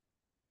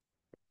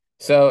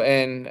 So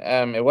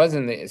it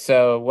wasn't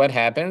so what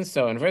happens?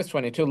 So in verse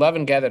 22,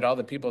 Lavan gathered all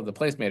the people of the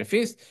place, made a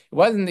feast. It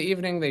was in the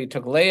evening that he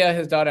took Leah,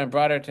 his daughter, and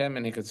brought her to him,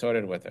 and he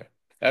consorted with her.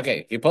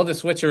 Okay, he pulled a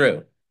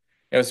switcheroo.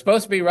 It was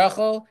supposed to be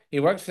Rachel. He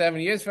worked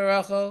 7 years for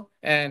Rachel,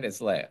 and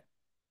it's Leah.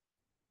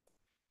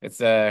 It's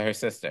her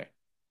sister.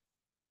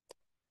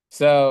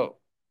 So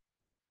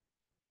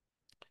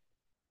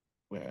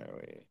where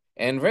are we?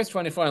 In verse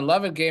 24, and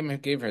Lavan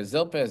gave her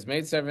Zilpah, his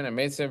maidservant, and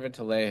maidservant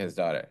to Leah, his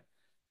daughter.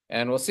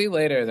 And we'll see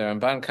later the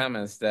Ramban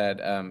comments that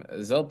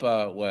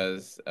Zilpah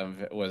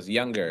was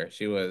younger.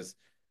 She was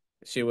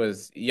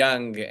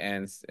young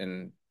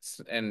and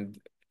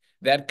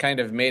that kind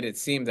of made it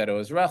seem that it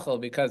was Rachel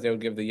because they would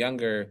give the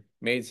younger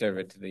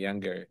maidservant to the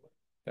younger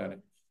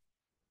daughter.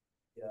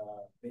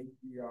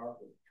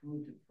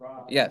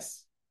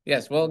 Yes,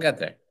 yes, we'll get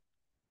there.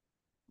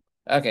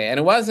 Okay, and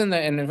it was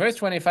in verse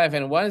 25,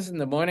 and it was in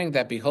the morning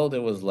that behold it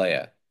was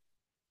Leah.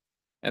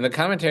 And the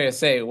commentaries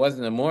say it was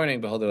in the morning,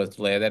 behold it was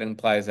Leah. That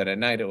implies that at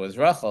night it was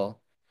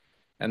Rachel.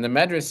 And the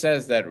Medrash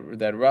says that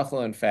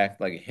Rachel, in fact,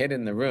 like hid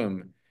in the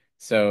room,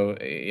 so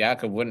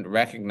Yaakov wouldn't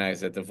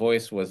recognize that the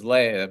voice was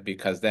Leah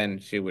because then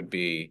she would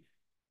be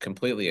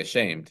completely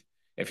ashamed.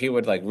 If he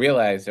would like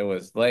realize it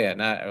was Leah,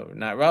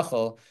 not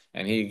Rachel,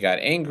 and he got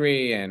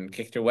angry and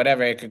kicked her,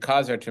 whatever, it could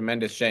cause her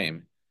tremendous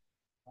shame.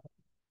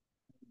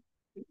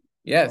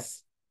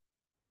 Yes,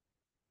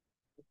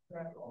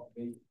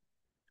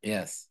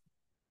 yes.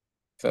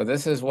 So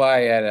this is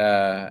why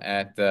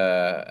at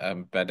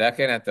the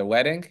Badakin at the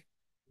wedding,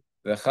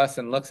 the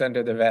chassan looks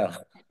under the veil.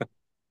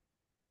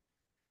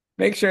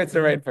 Make sure it's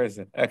the right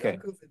person. Okay.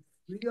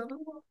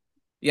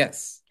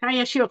 Yes. Can I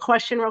ask you a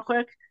question real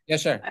quick? Yeah,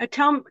 sure.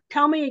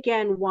 Tell me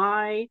again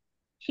why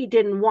he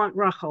didn't want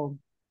Rachel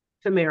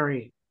to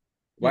marry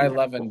Why him.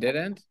 Lavan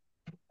didn't?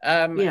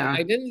 Yeah.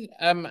 I didn't.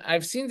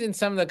 I've seen in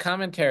some of the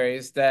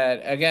commentaries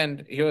that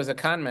again he was a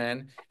con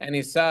man and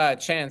he saw a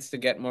chance to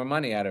get more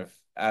money out of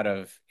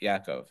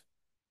Yaakov,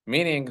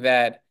 meaning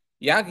that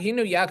he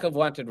knew Yaakov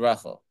wanted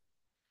Rachel.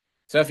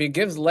 So if he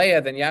gives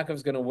Leah, then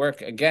Yaakov's going to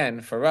work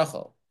again for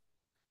Rachel.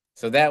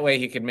 So that way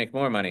he could make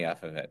more money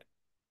off of it.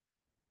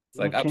 It's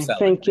like Okay. upselling.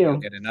 Thank You'll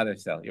you. get another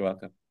sell. You're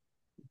welcome.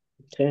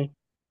 Okay.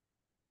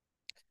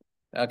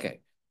 Okay.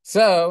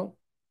 So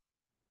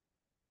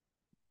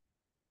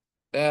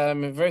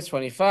in verse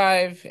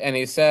 25, and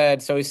he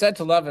said to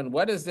Lavan,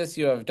 what is this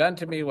you have done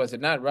to me? Was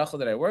it not Rachel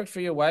that I worked for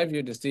you? Why have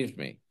you deceived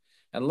me?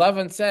 And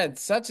Lavan said,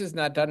 such is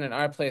not done in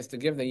our place to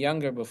give the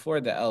younger before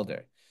the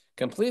elder.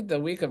 Complete the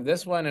week of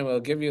this one, and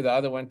we'll give you the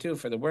other one too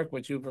for the work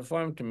which you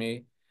performed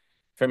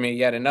for me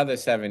yet another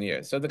 7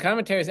 years. So the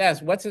commentaries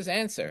ask, what's his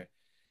answer?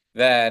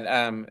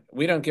 That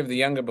we don't give the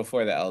younger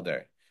before the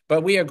elder.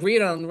 But we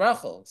agreed on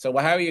Rachel. So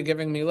how are you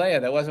giving me Leah?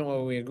 That wasn't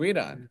what we agreed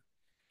on.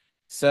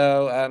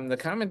 So the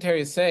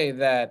commentaries say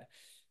that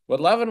what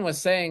Lavan was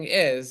saying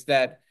is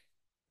that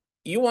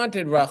you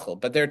wanted Rachel,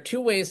 but there are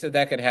two ways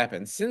that could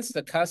happen. Since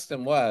the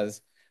custom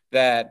was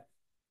that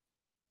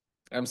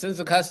the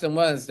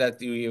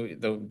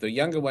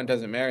younger one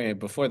doesn't marry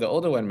before the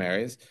older one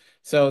marries,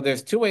 so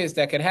there's two ways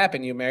that could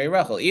happen. You marry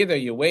Rachel. Either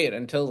you wait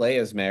until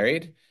Leah's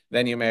married,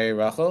 then you marry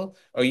Rachel,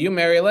 or you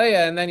marry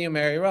Leah and then you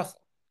marry Rachel.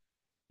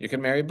 You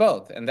can marry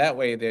both, and that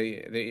way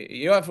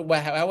you have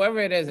however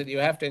it is that you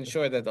have to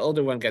ensure that the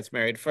older one gets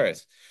married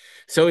first.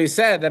 So he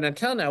said that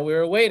until now we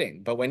were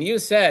waiting, but when you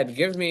said,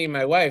 "Give me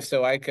my wife,"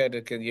 so I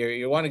could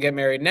you want to get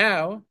married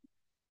now?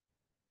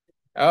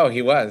 Oh,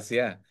 he was,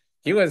 yeah,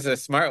 he was a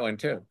smart one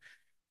too,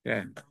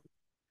 yeah,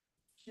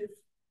 Shift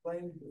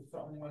blame to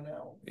someone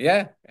else.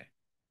 yeah.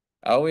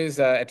 Always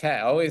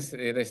attack. Always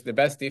the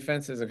best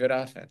defense is a good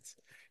offense.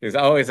 He was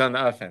always on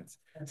the offense.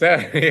 So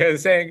he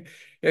was saying,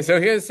 yeah, so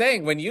he was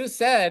saying when you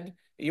said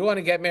you want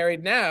to get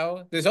married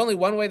now, there's only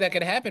one way that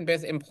could happen.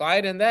 But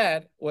implied in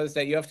that was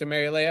that you have to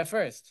marry Leah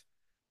first.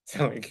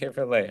 So he gave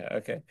her Leah.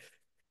 Okay.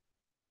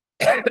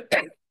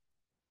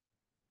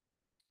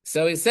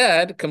 So he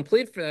said,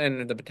 complete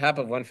in the top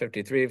of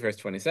 153, verse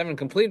 27,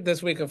 complete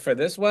this week for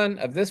this one.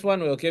 Of this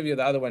one, we'll give you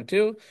the other one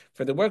too,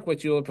 for the work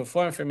which you will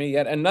perform for me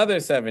yet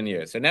another 7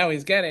 years. So now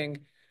he's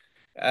getting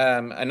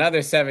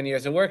another 7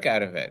 years of work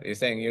out of it. He's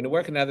saying you're going to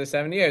work another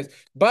 7 years.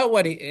 But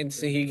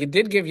so he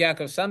did give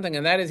Yaakov something,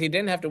 and that is he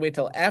didn't have to wait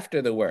till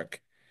after the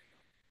work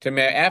to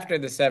marry, after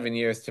the 7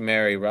 years to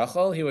marry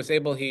Rachel.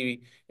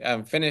 He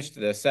finished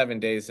the 7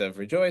 days of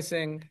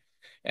rejoicing,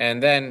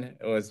 and then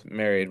was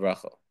married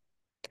Rachel.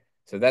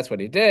 So that's what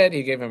he did.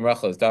 He gave him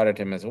Rachel, his daughter,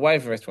 to him as a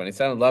wife. Verse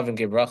 27, love and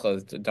gave Rachel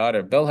his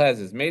daughter Bilhah,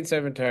 his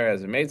maidservant, to her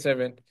as a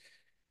maidservant.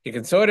 He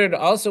consorted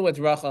also with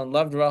Rachel and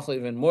loved Rachel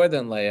even more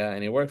than Leah,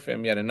 and he worked for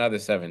him yet another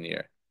 7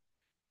 years.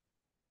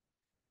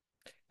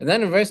 And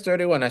then in verse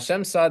 31,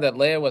 Hashem saw that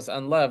Leah was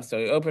unloved, so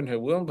he opened her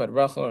womb, but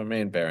Rachel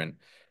remained barren.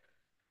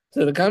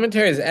 So the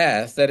commentaries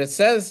ask that it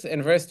says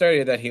in verse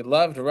 30 that he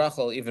loved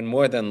Rachel even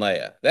more than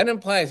Leah. That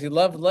implies he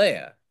loved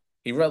Leah.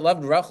 He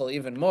loved Rachel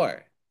even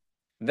more.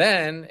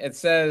 Then it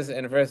says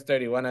in verse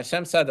 31,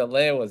 Hashem saw that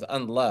Leah was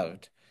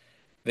unloved.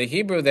 The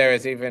Hebrew there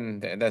is even,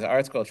 the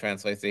Art Scroll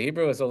translates, the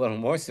Hebrew is a little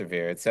more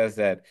severe. It says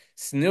that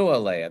snua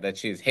Leah, that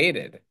she's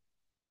hated.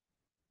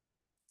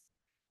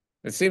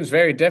 It seems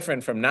very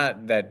different from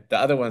not that the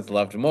other ones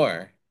loved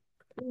more.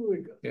 Go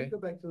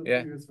back to the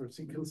Yeah. previous verse.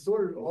 He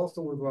consorted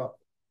also with Rachel.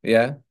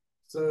 Yeah.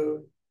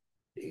 So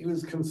he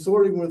was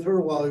consorting with her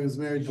while he was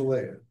married to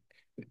Leah.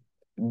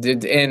 He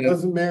And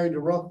wasn't married to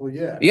Rachel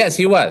yet. yes,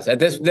 he was.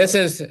 This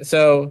is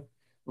so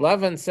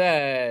Lavan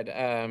said,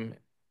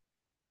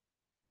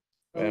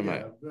 where am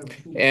I?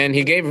 And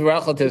he gave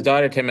Rachel to his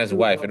daughter to him as a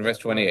wife in verse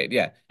 28.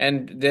 Yeah.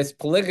 And this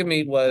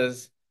polygamy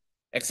was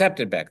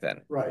accepted back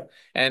then. Right.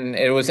 And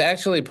it was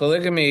actually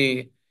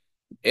polygamy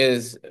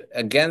is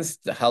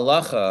against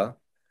halacha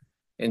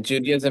in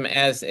Judaism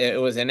as it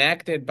was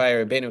enacted by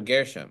Rabbeinu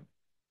Gershom,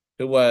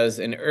 who was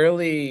an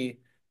early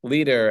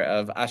leader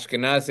of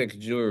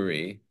Ashkenazic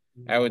Jewry,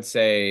 I would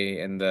say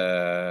in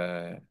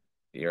the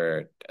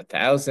year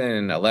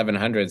 1000,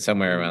 1100,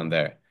 somewhere around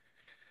there.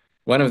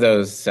 One of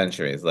those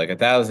centuries, like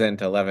 1000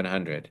 to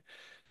 1100.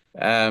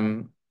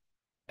 And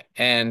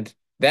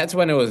that's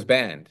when it was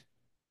banned.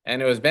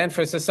 And it was banned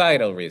for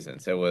societal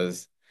reasons. It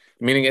was,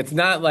 meaning it's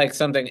not like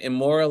something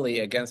immorally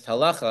against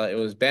halacha. It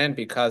was banned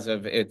because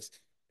of it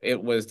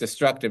was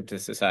destructive to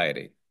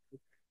society.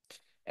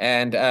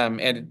 And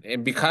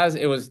because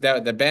it was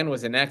the ban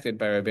was enacted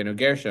by Rabbeinu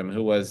Gershom,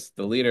 who was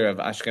the leader of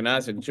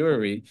Ashkenazic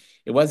Jewry,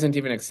 it wasn't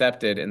even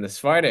accepted in the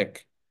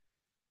Sephardic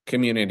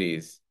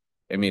communities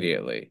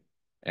immediately.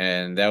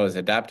 And that was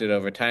adopted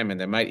over time, and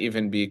there might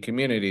even be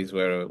communities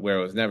where it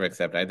was never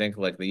accepted. I think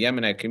like the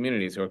Yemenite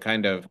communities were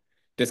kind of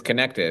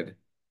disconnected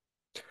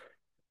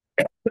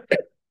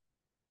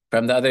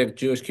from the other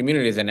Jewish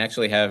communities and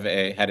actually had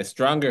a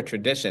stronger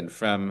tradition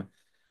from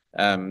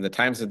the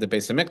times of the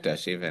Beis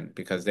Hamikdash, even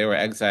because they were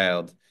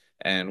exiled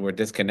and were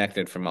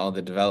disconnected from all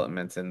the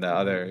developments in the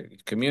other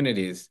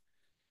communities.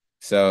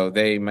 So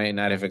they might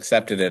not have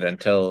accepted it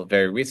until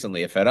very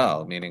recently, if at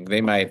all, meaning they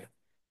might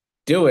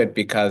do it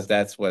because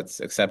that's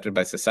what's accepted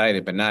by society,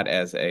 but not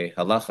as a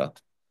halacha.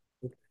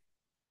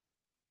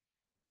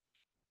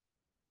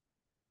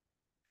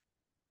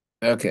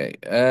 Okay.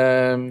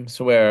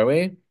 So where are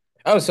we?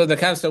 Oh, so the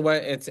council where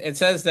it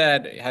says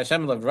that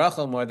Hashem loved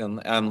Rachel more than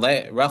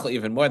Rachel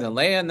even more than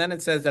Leah, and then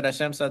it says that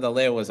Hashem said that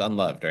Leah was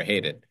unloved or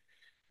hated.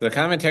 The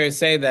commentaries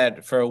say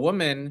that for a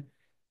woman,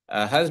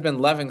 a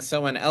husband loving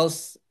someone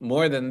else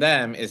more than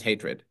them is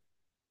hatred.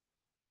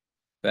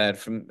 That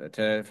from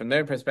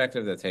their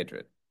perspective, that's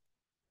hatred.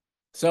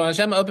 So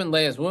Hashem opened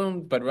Leah's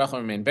womb, but Rachel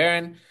remained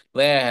barren.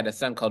 Leah had a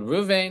son called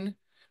Ruvain,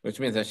 which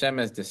means Hashem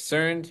has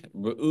discerned.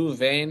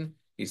 Ruvain,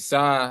 he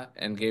saw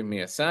and gave me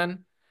a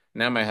son.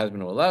 Now my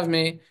husband will love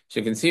me.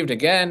 She conceived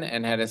again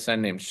and had a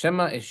son named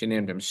Shema. She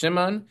named him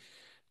Shimon.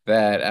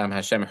 That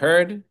Hashem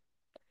heard.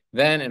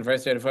 Then in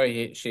verse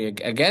 34,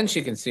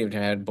 she conceived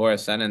and had bore a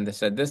son, and they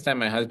said, this time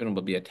my husband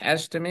will be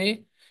attached to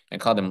me, and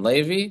called him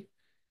Levi.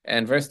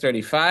 And verse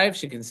 35,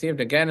 she conceived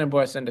again and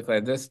bore a son,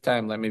 declared, this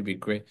time let me be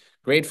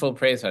grateful,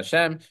 praise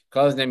Hashem,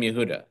 call his name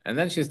Yehuda. And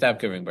then she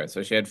stopped giving birth.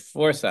 So she had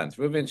 4 sons,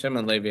 Reuben,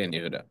 Shimon, Levi, and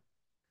Yehuda.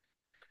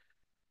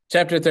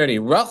 Chapter 30,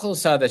 Rachel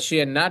saw that she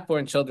had not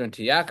borne children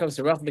to Yaakov,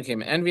 so Rachel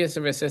became envious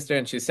of her sister,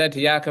 and she said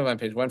to Yaakov on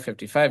page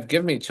 155,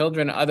 give me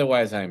children,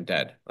 otherwise I am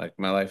dead. Like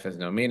my life has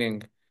no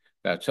meaning.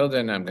 Without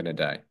children, I'm going to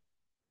die.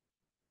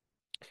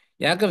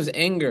 Yaakov's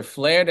anger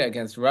flared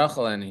against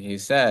Rachel, and he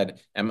said,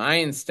 am I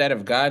instead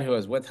of God who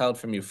has withheld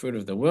from you fruit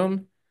of the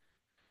womb?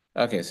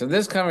 Okay, so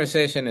this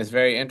conversation is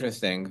very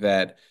interesting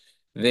that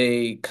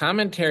the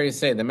commentaries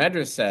say, the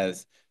Medrash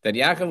says that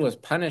Yaakov was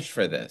punished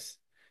for this,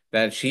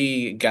 that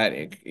he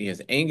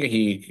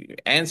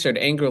answered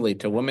angrily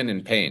to women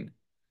in pain.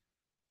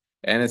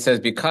 And it says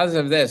because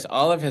of this,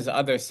 all of his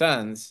other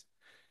sons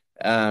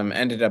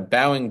ended up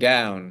bowing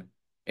down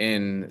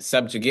in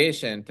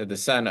subjugation to the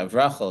son of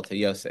Rachel, to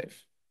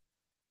Yosef.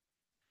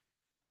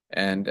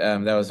 And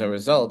that was a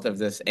result of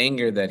this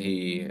anger that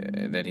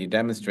he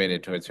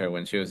demonstrated towards her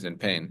when she was in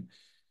pain.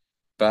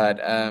 But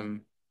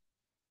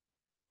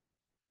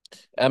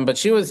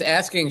she was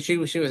asking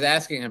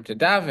him to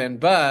daven,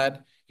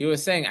 but he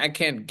was saying, I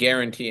can't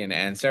guarantee an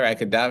answer. I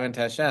could daven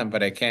to Hashem,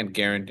 but I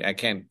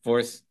can't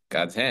force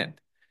God's hand.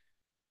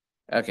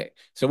 Okay,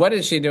 so what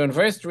did she do? In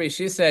verse 3,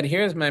 she said,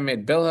 here's my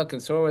maid Bilhah,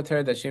 consort with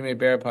her that she may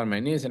bear upon my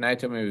knees, and I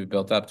too may be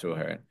built up to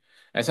her.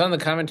 I saw in the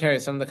commentary,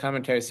 some of the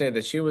commentaries say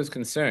that she was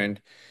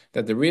concerned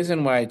that the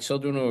reason why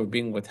children were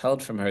being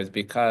withheld from her is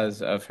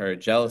because of her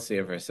jealousy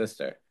of her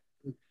sister.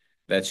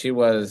 That she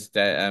was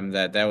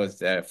that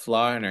was a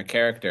flaw in her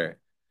character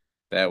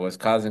that was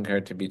causing her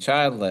to be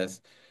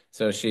childless.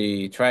 So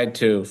she tried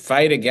to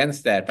fight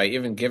against that by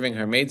even giving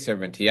her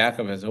maidservant to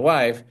Yaakov as a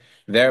wife,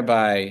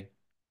 thereby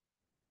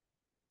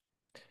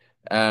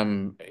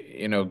going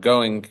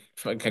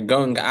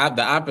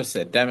the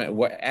opposite,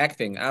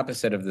 acting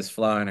opposite of this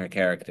flaw in her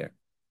character.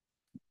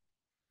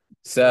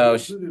 So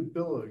Who did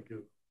Bilhah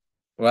give?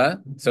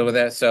 what?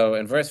 So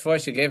in verse 4,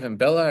 she gave him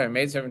Bilhah, her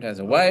maidservant, as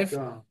a wife.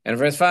 God. And in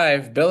verse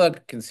 5,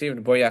 Bilhah conceived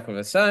and bore Yaakov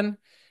a son.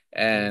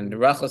 And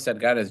Rachel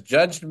said, God has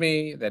judged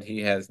me, that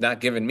he has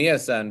not given me a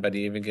son, but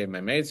he even gave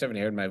my maidservant,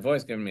 he heard my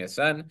voice, given me a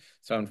son.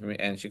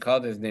 And she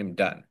called his name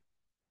Dan.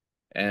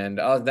 And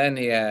then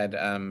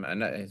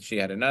she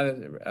had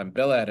another,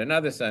 Bilhah had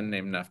another son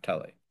named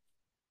Naphtali.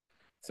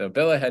 So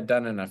Bilhah had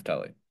done and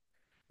Naphtali.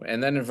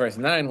 And then in verse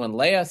 9, when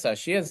Leah saw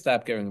she had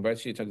stopped giving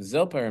birth, she took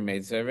Zilpah, her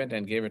maidservant,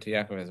 and gave her to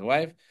Yaakov as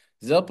wife.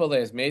 Zilpah,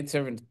 Leah's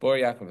maidservant, bore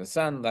Yaakov a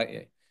son.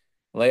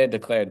 Leah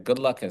declared, good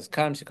luck has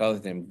come. She called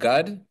his name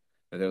Gad.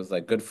 That it was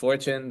like good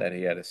fortune that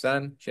he had a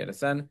son. She had a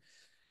son.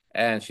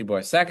 And she bore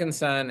a second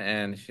son,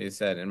 and she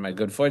said, in my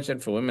good fortune,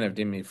 for women have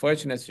deemed me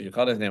fortunate, so she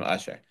called his name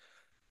Asher.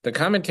 The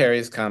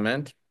commentaries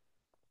comment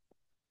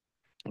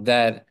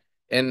that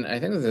I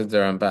think this is the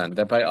Ramban,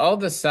 that by all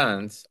the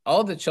sons,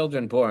 all the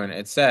children born,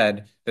 it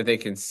said that they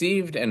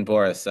conceived and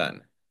bore a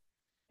son.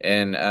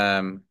 And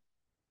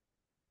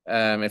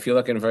if you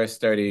look in verse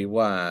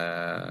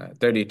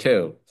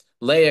 32,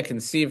 Leah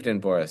conceived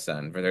and bore a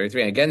son. For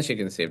 33, and again she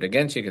conceived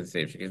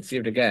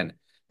again.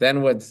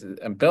 Then with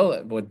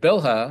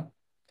Bilhah,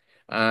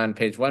 on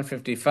page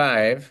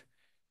 155,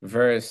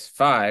 verse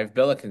 5,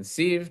 Bilhah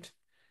conceived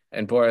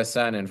and bore a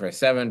son. In verse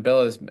 7,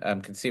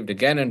 Bilhah conceived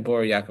again and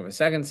bore Yaakov a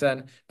second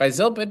son. By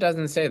Zilpah, it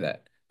doesn't say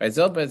that. By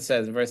Zilpah, it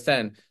says, in verse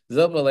 10,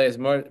 Zilpah Leah's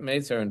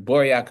maidservant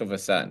bore Yaakov a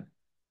son.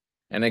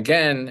 And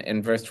again,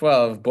 in verse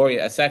 12, bore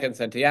a second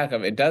son to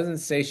Yaakov. It doesn't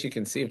say she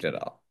conceived at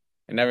all.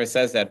 It never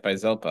says that by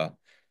Zilpah.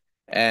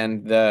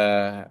 And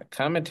the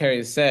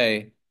commentaries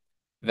say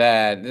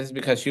that this is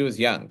because she was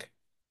young,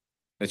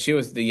 that she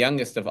was the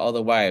youngest of all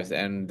the wives,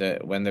 and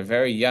when they're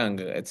very young,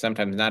 it's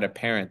sometimes not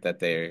apparent that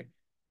they're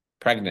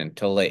pregnant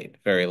till late,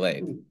 very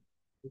late.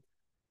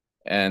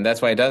 And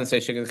that's why it doesn't say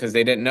she, because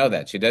they didn't know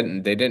that.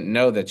 They didn't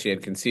know that she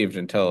had conceived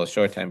until a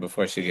short time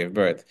before she gave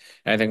birth.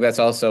 And I think that's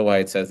also why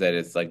it says that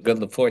it's like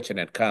good fortune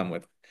had come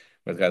with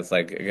God's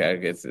like,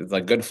 it's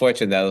like good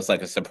fortune that was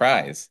like a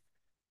surprise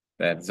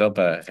that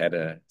Zilpah had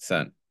a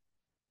son.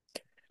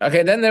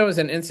 Okay, then there was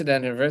an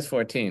incident in verse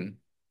 14.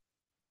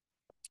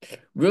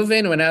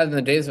 Reuven went out in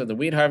the days of the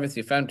wheat harvest.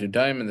 He found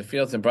dudaim in the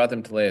fields and brought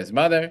them to Leah's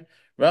mother.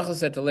 Rachel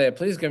said to Leah,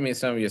 please give me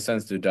some of your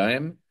son's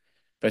dudaim.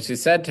 But she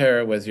said to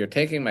her, was you're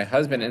taking my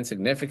husband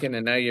insignificant,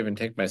 and now you even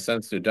take my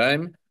son's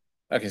dudaim?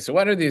 Okay, so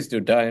what are these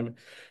dudaim?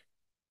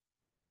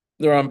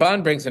 The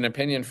Ramban brings an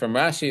opinion from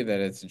Rashi that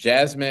it's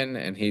jasmine,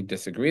 and he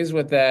disagrees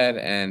with that,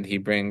 and he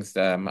brings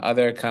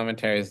other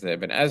commentaries that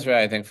Ibn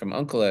Ezra, I think from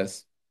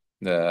Onkelos,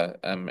 the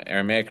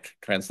Aramaic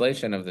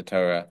translation of the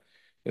Torah,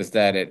 is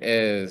that it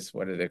is,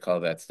 what do they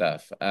call that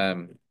stuff?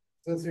 It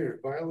says here,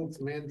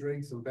 violets,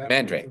 mandrakes, and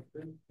Mandrake.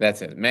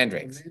 That's it,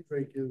 mandrakes.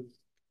 Mandrake is...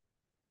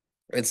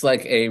 It's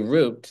like a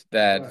root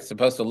that's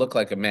supposed to look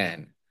like a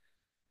man.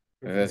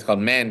 It's called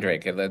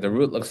mandrake. The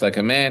root looks like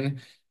a man.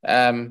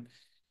 The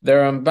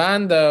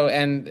Ramban though,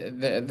 and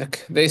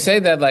they say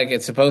that like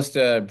it's supposed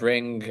to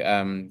bring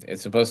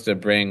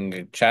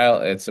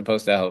child. It's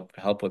supposed to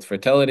help with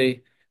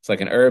fertility. It's like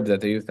an herb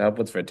that they use to help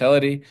with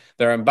fertility.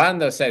 The Ramban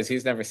though says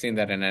he's never seen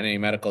that in any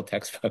medical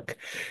textbook,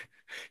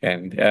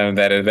 and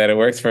that it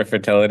works for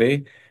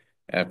fertility.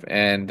 Yep.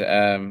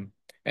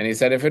 And he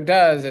said if it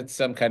does, it's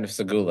some kind of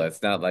segula.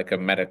 It's not like a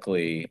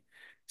medically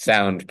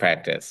sound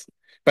practice.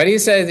 But he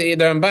says the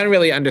Ramban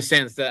really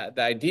understands that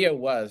the idea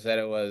was that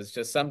it was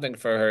just something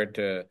for her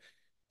to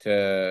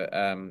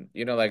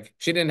like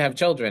she didn't have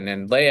children,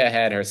 and Leah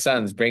had her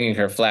sons bringing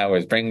her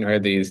flowers, bringing her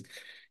these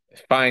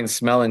fine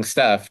smelling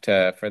stuff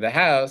for the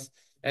house,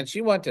 and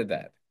she wanted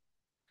that.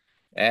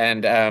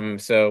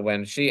 And so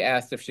when she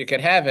asked if she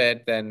could have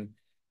it, then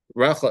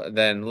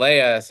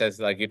Leah says,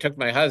 like, you took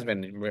my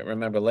husband.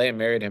 Remember, Leah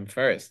married him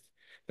first.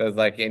 So it's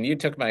like, and you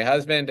took my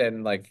husband,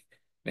 and like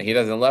he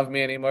doesn't love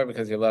me anymore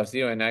because he loves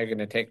you, and now you're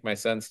gonna take my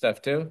son's stuff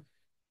too.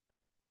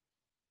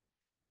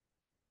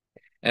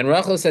 And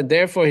Rachel said,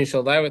 therefore he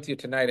shall lie with you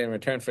tonight in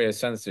return for his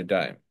sons to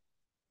die.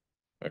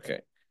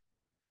 Okay.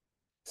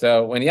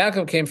 So when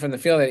Yaakov came from the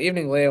field that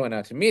evening, Leah went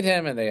out to meet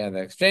him, and they had the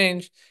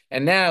exchange.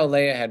 And now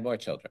Leah had more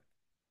children.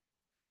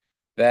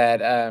 That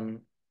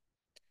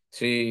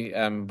she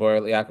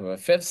bore Yaakov a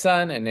fifth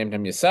son and named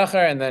him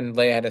Yisachar, and then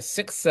Leah had a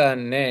sixth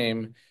son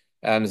named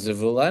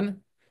Zevulun.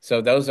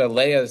 So those are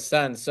Leah's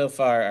sons so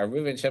far are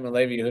Reuben, Shimon,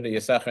 Levi, Yehuda,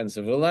 Yisachar, and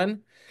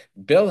Zevulun.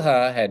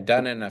 Bilhah had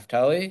Dan and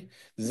Naphtali.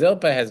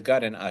 Zilpah has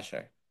Gad and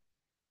Asher.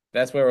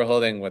 That's where we're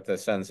holding with the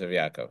sons of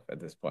Yaakov at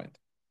this point.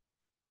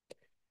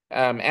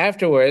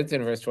 Afterwards,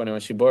 in verse 21,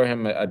 she bore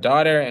him a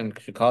daughter, and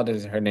she called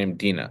her name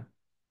Dinah.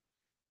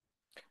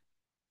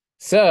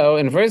 So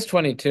in verse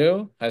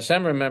 22,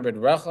 Hashem remembered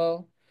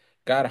Rachel.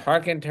 God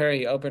hearkened her.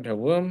 He opened her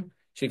womb.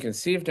 She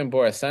conceived and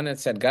bore a son and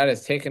said, God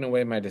has taken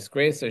away my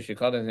disgrace. So she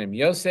called his name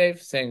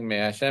Yosef, saying, may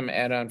Hashem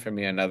add on for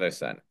me another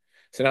son.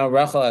 So now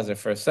Rachel has her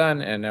first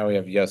son, and now we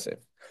have Yosef.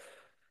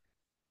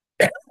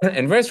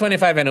 In verse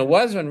 25, and it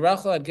was when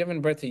Rachel had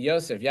given birth to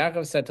Yosef,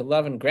 Yaakov said to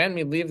Lavan, grant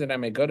me leave that I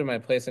may go to my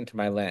place and to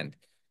my land.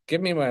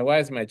 Give me my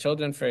wives and my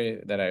children for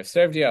that I have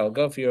served you. I will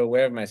go for you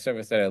aware of my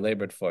service that I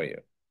labored for you.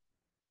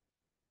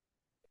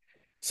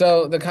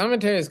 So the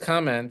commentaries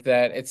comment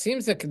that it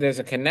seems that there's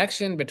a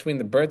connection between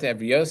the birth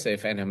of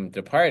Yosef and him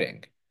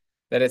departing.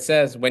 That it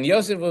says, when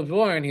Yosef was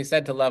born, he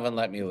said to Lavan,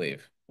 let me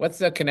leave. What's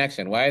the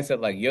connection? Why is it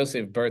like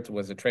Yosef's birth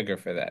was a trigger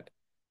for that?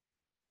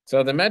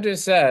 So the Medrash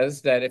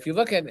says that if you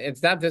look at,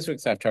 it's not this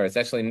week's Haftarah, it's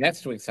actually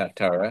next week's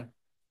Haftarah,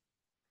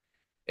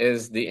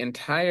 is the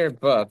entire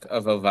book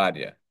of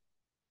Ovadia.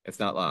 It's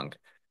not long.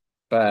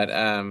 But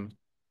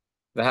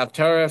the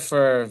Haftarah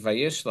for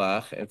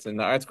Vayishlach, it's in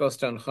the Article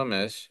Stone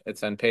Chumash,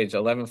 it's on page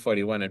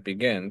 1141, it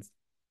begins.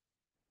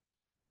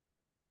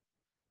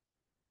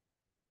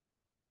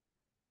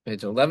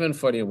 Page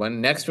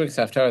 1141, next week's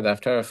Haftarah, the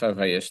Haftarah for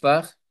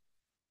Vayishlach.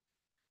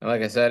 And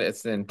like I said,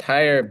 it's the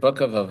entire book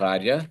of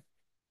Ovadia.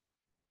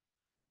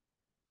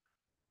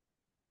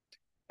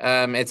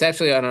 It's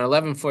actually on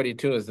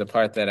 1142 is the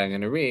part that I'm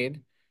going to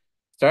read,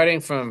 starting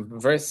from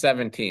verse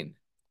 17.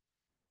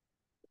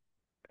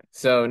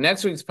 So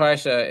next week's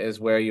Parsha is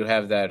where you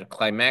have that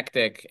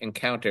climactic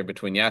encounter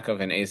between Yaakov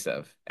and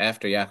Esav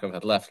after Yaakov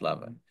had left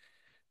Lavan.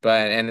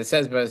 And it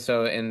says, but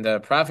so in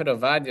the prophet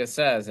Ovadia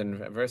says in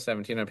verse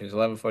 17 on page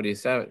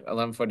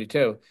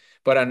 1142,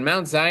 but on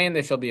Mount Zion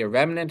there shall be a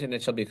remnant and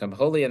it shall become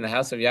holy, and the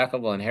house of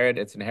Yaakov will inherit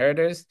its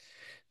inheritors.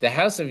 The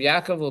house of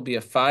Yaakov will be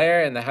a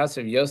fire, and the house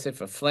of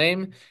Yosef a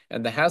flame,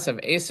 and the house of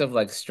Esav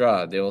like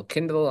straw. They will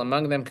kindle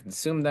among them,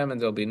 consume them,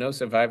 and there will be no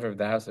survivor of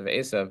the house of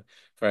Esav,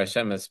 for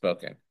Hashem has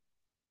spoken.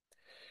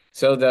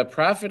 So the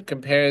prophet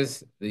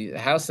compares the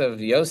house of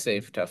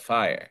Yosef to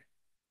fire.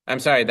 I'm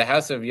sorry, the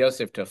house of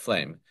Yosef to a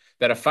flame.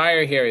 That a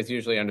fire here is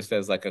usually understood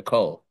as like a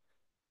coal.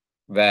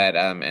 That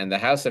and the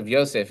house of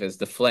Yosef is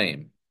the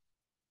flame.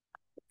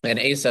 And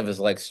Esav is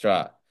like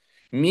straw.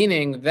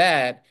 Meaning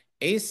that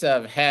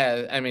Esav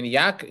has,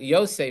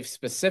 Yosef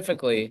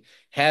specifically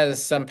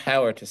has some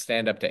power to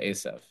stand up to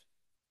Esav.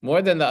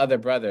 More than the other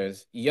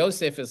brothers,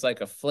 Yosef is like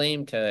a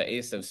flame to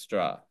Esav's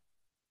straw.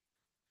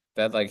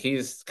 That like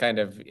he's kind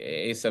of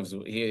Esav's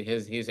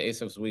he's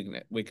Esav's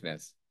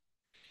weakness.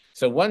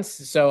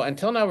 So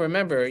until now,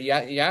 remember,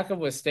 Yaakov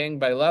was staying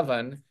by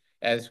Lavan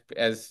as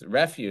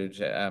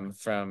refuge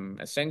from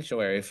a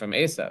sanctuary from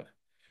Esav.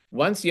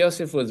 Once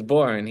Yosef was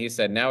born, he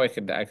said, "Now I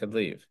could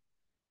leave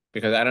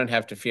because I don't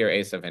have to fear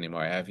Esav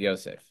anymore. I have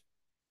Yosef,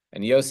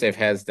 and Yosef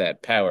has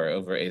that power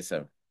over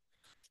Esav."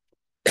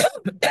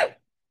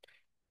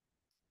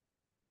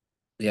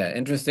 Yeah,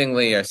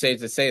 interestingly, our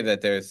sages say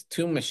that there's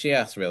two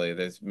Mashiachs really.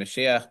 There's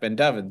Mashiach ben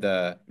David,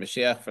 the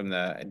Mashiach from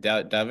the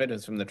David,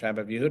 who's from the tribe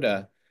of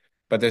Yehuda,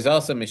 but there's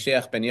also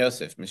Mashiach ben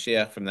Yosef,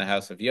 Mashiach from the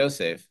house of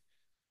Yosef,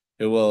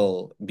 who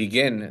will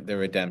begin the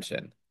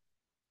redemption.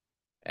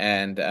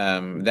 And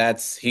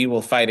he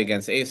will fight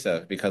against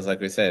Esav because, like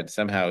we said,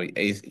 somehow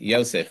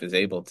Yosef is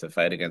able to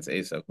fight against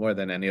Esav more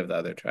than any of the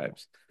other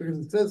tribes. Because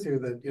it says here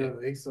that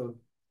Esav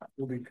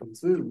will be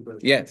consumed,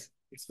 but yes,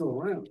 it's still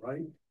around,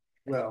 right?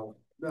 Well,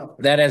 no,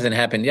 that hasn't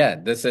happened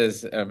yet. This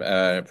is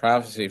a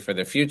prophecy for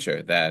the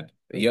future that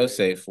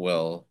Yosef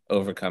will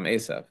overcome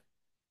Esav.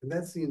 And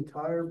that's the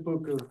entire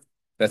book of.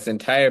 That's the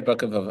entire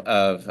book of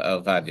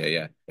Vadia.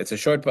 Yeah, it's a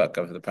short book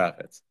of the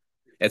prophets.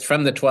 It's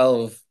from the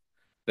 12.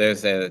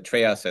 There's a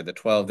Treas or the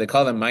 12. They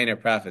call them minor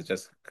prophets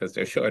just because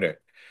they're shorter,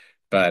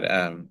 but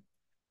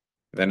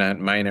they're not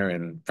minor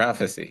in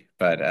prophecy.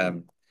 But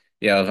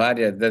yeah,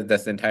 Ovadia.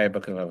 That's the entire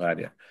book of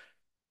Ovadia.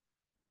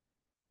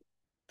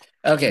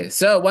 Okay,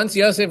 so once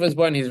Yosef was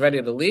born, he's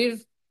ready to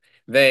leave.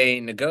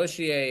 They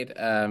negotiate.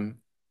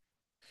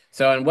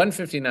 So in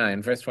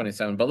 159, verse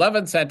 27,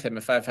 Beloved said to him,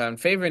 if I found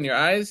favor in your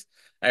eyes,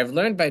 I have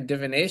learned by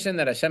divination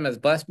that Hashem has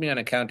blessed me on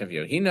account of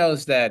you. He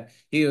knows that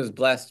he was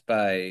blessed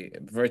by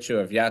virtue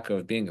of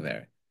Yaakov being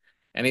there.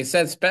 And he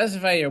said,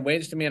 specify your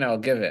wage to me and I will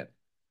give it.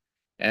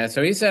 And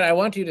so he said, I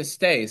want you to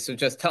stay. So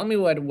just tell me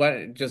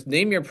just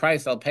name your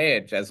price. I'll pay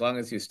it as long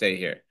as you stay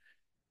here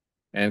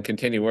and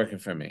continue working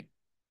for me.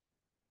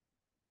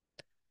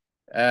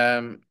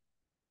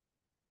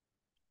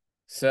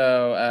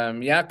 So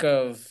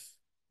Yaakov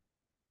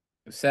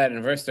said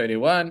in verse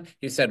 31,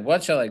 he said,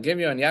 "What shall I give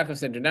you?" And Yaakov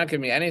said, "Do not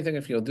give me anything.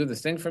 If you'll do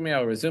this thing for me, I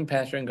will resume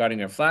pasturing, guarding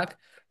your flock.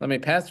 Let me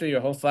pass through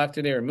your whole flock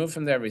today. Remove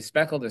from there every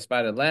speckled or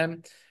spotted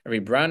lamb, every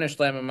brownish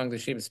lamb among the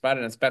sheep,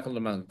 spotted and speckled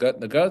among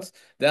the goats.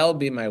 That'll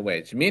be my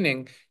wage."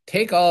 Meaning,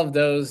 take all of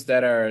those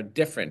that are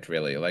different,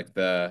 really, like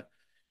the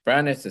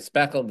brownish, the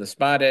speckled, the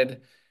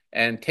spotted,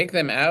 and take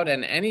them out,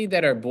 and any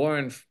that are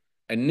born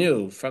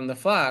anew from the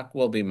flock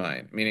will be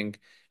mine. Meaning,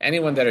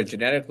 anyone that are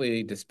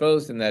genetically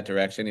disposed in that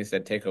direction, he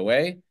said, take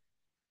away.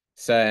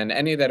 So, and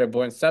any that are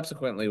born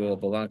subsequently will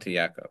belong to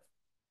Yaakov.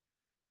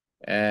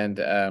 And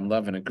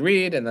Lavan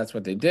agreed, and that's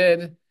what they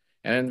did.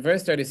 And in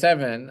verse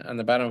 37, on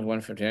the bottom of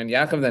 159,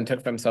 Yaakov then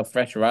took for himself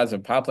fresh rods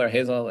of poplar,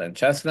 hazel, and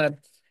chestnut.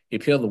 He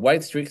peeled the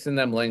white streaks in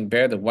them, laying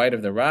bare the white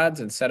of the rods,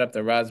 and set up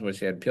the rods which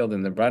he had peeled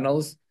in the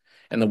bundles,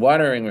 and the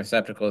watering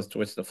receptacles to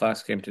which the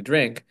flocks came to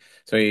drink.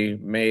 So he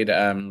made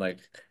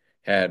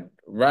had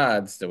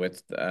rods to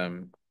which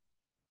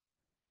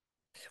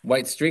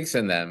white streaks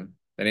in them.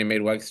 Then he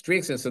made white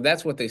streaks, and so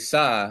that's what they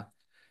saw,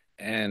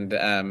 and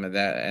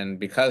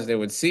because they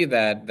would see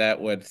that, that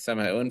would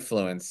somehow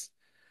influence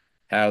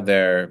how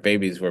their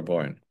babies were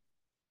born.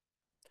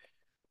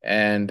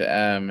 And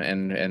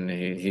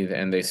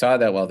they saw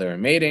that while they were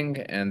mating,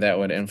 and that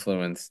would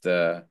influence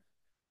the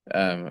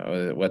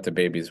what the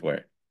babies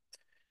were.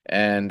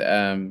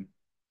 And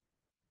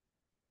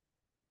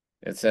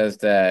it says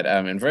that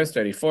in verse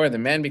 34, the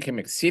man became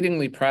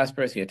exceedingly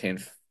prosperous. He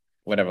attained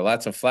whatever,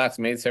 lots of flocks,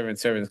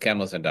 maidservants,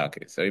 camels, and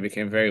donkeys. So he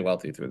became very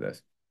wealthy through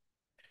this.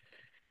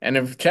 And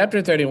in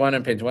chapter 31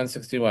 on page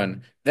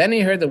 161, then he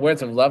heard the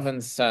words of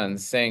Lavan's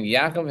sons saying,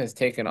 Yaakov has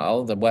taken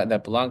all the what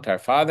that belonged to our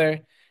father,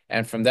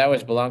 and from that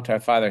which belonged to our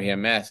father he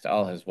amassed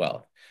all his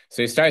wealth.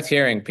 So he starts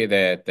hearing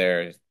that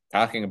they're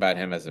talking about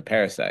him as a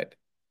parasite.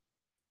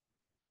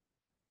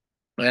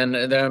 And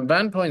the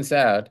Ramban points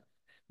out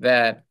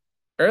that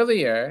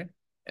earlier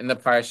in the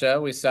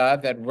Parsha, we saw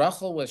that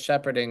Rachel was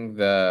shepherding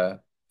the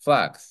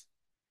flocks.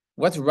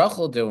 What's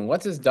Rachel doing?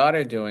 What's his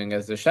daughter doing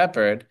as the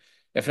shepherd,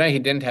 if not he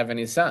didn't have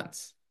any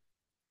sons?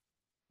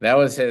 That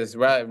was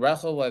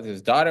Rachel was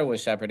his daughter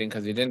was shepherding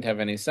because he didn't have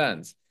any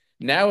sons.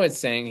 Now it's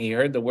saying he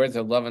heard the words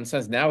of Lavan's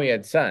sons. Now he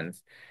had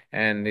sons.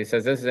 And he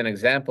says this is an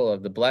example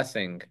of the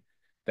blessing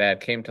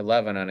that came to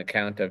Lavan on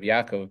account of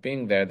Yaakov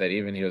being there, that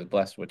even he was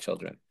blessed with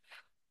children.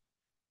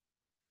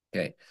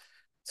 Okay.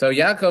 So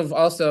Yaakov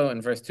also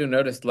in verse 2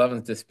 noticed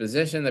Lavan's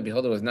disposition, that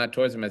behold, it was not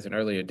towards him as in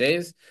earlier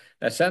days.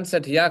 Hashem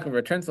said to Yaakov,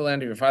 return to the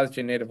land of your fathers, to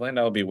your native land,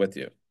 I will be with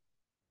you.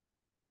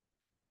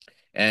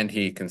 And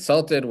he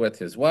consulted with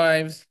his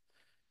wives.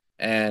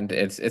 And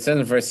it says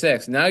in verse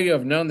 6, now you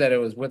have known that it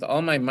was with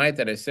all my might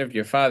that I served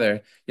your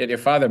father, yet your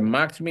father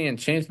mocked me and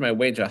changed my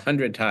wage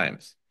 100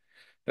 times.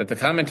 That the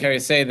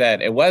commentaries say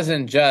that it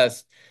wasn't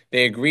just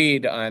they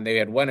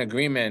had one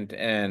agreement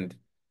and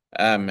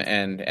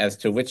as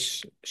to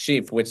which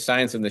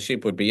signs of the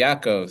sheep would be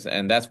Yaakov's,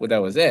 and that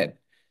was it.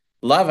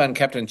 Lavan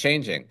kept on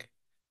changing.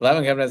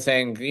 Lavan kept on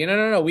saying,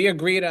 no, we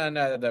agreed on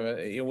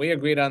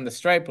the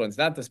striped ones,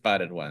 not the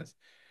spotted ones.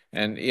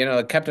 And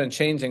it kept on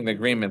changing the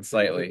agreement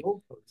slightly.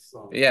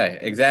 Yeah,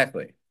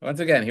 exactly. Once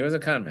again, he was a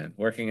con man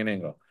working in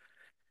Engel.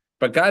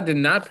 But God did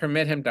not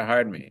permit him to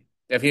harden me.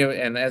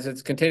 And as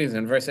it continues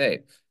in verse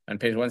 8 on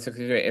page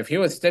 163, if he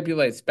would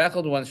stipulate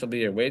speckled ones shall be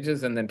your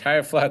wages, and the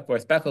entire flock bore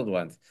speckled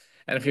ones.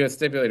 And if he would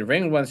stipulate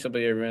ringed ones shall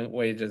be your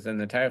wages, and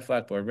the entire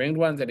flock bore ringed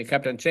ones, and he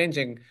kept on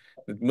changing,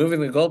 moving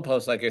the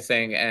goalposts, like you're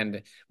saying,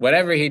 and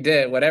whatever he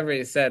did, whatever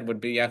he said would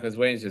be Yaakov's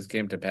wages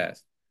came to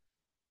pass.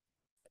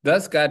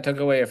 Thus God took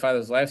away your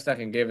father's livestock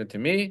and gave it to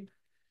me.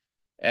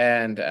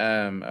 And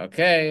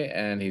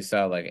and he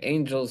saw like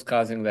angels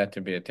causing that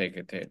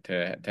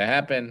to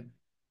happen.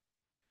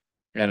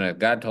 And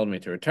God told me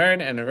to return.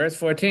 And in verse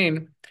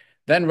 14,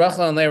 then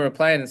Rachel and Leah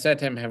replied and said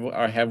to him,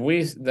 have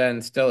we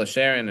then still a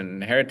share in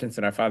an inheritance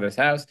in our father's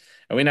house?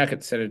 Are we not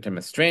considered him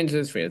as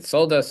strangers? For he had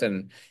sold us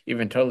and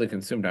even totally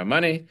consumed our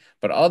money.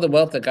 But all the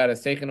wealth that God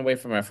has taken away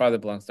from our father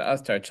belongs to us,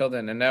 to our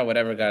children. And now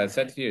whatever God has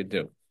said to you,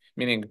 do.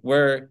 Meaning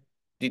we're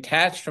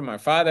detached from our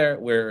father.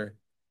 We're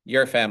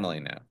your family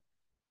now.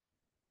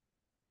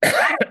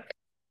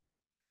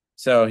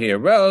 So he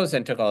arose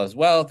and took all his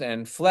wealth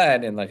and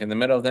fled in the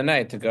middle of the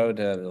night to go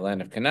to the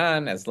land of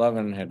Canaan, as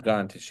Lavan had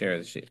gone to share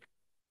the sheep.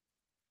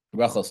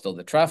 Rachel stole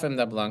the teraphim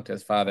that belonged to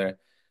his father.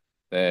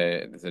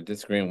 There's a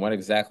disagreement what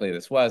exactly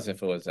this was,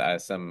 if it was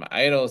some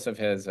idols of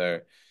his,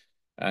 or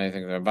I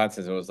think the Rabbi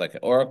says it was like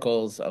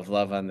oracles of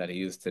Lavan that he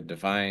used to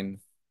divine.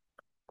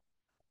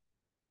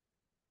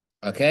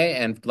 Okay,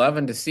 and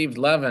Lavan deceived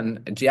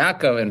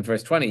Yaakov in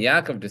verse 20.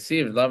 Yaakov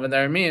deceived Lavan the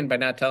Aramean by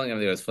not telling him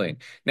that he was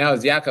fleeing. Now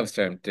it's Yaakov's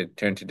turn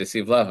to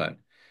deceive Lavan.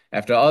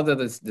 After all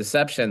this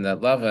deception that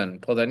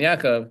Lavan pulled on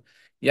Yaakov,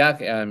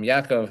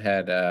 Yaakov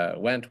had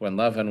went when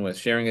Lavan was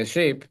shearing his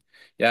sheep.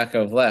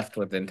 Yaakov left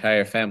with the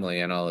entire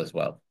family and all his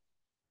wealth.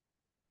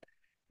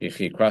 If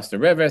he crossed the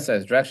river,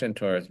 says direction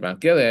towards Mount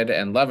Gilead,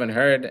 and Lavan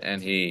heard,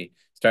 and he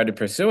started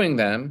pursuing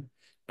them.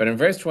 But in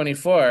verse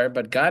 24,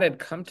 but God had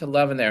come to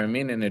Lavan the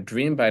Aramean in a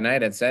dream by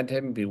night and said to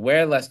him,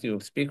 beware lest you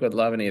speak with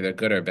Lavan either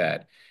good or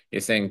bad.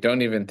 He's saying,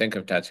 don't even think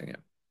of touching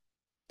him.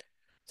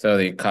 So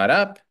he caught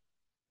up.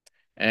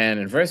 And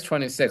in verse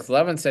 26,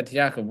 Lavan said to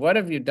Yaakov, what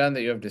have you done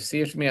that you have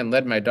deceived me and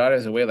led my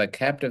daughters away like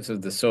captives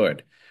of the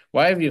sword?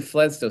 Why have you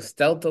fled so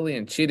stealthily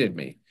and cheated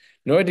me?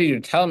 Nor did you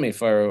tell me,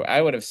 for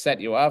I would have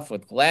set you off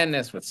with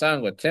gladness, with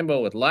song, with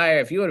timbrel, with lyre.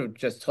 If you would have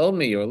just told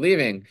me you were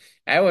leaving,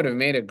 I would have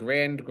made a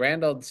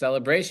grand old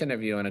celebration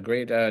of you and a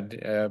great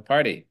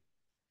party.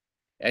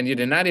 And you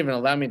did not even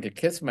allow me to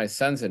kiss my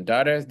sons and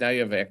daughters. Now you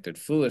have acted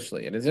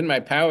foolishly. It is in my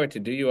power to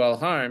do you all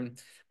harm,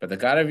 but the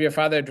God of your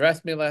father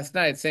addressed me last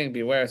night, saying,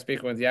 beware of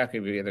speaking with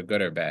Yaakov, either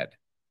good or bad.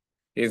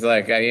 He's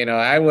like,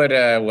 I would,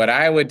 what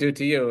I would do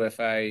to you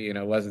if I,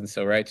 wasn't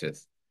so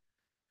righteous.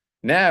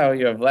 Now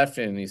you have left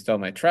and you stole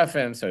my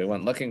truffin, so he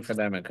went looking for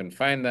them and couldn't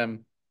find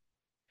them.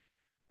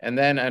 And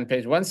then on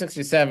page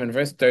 167,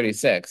 verse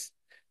 36,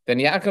 then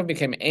Yaakov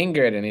became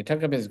angered and he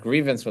took up his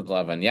grievance with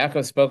Lavan.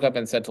 Yaakov spoke up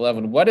and said to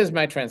Lavan, what is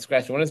my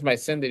transgression? What is my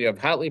sin that you have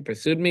hotly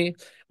pursued me?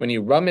 When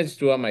you rummaged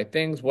through all my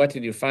things, what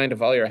did you find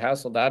of all your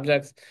household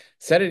objects?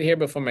 Set it here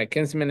before my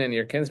kinsmen and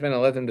your kinsmen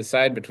and let them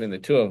decide between the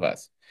two of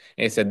us.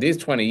 And he said, these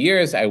 20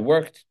 years I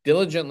worked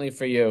diligently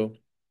for you.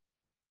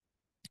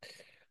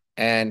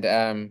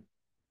 And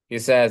he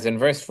says in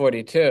verse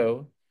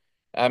 42,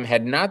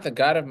 had not the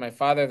God of my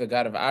father, the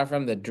God of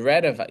Avram, the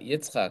dread of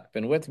Yitzchak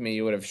been with me,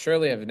 you would have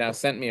surely have now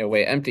sent me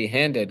away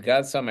empty-handed.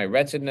 God saw my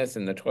wretchedness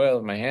and the toil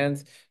of my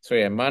hands, so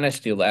he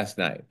admonished you last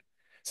night.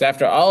 So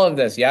after all of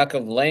this,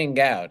 Yaakov laying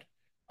out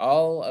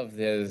all of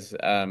his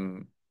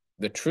the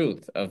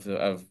truth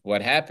of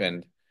what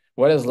happened,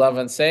 what does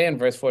Lavan say in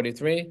verse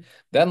 43?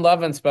 Then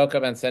Lavan spoke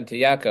up and said to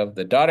Yaakov,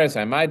 the daughters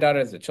are my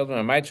daughters, the children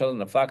are my children,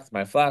 the flock is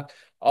my flock.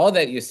 All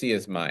that you see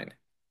is mine.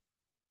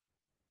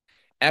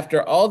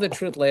 After all the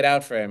truth laid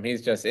out for him,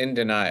 he's just in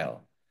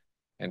denial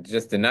and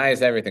just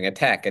denies everything.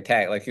 Attack,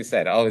 attack. Like you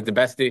said, oh, the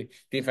best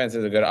defense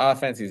is a good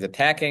offense. He's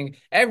attacking.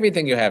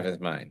 Everything you have is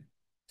mine.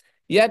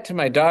 Yet to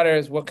my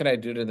daughters, what could I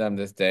do to them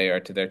this day, or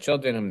to their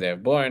children whom they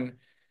have born?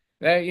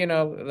 They,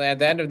 at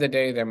the end of the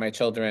day, they're my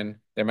children.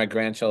 They're my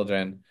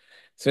grandchildren.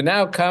 So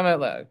now come,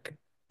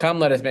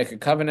 let us make a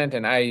covenant,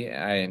 and I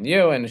and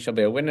you, and it shall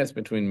be a witness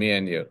between me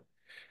and you.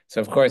 So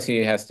of course he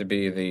has to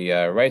be the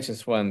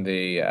righteous one,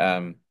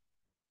 the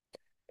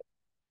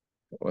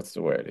what's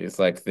the word? He's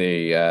like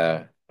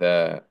the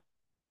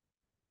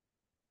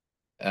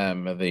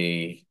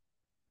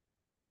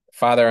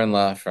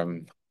father-in-law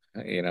from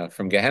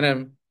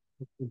Gehenna.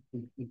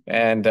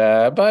 And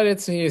but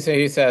he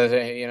says,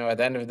 at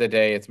the end of the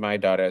day, it's my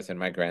daughters and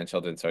my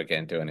grandchildren, so I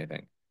can't do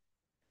anything.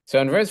 So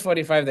in verse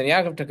 45, then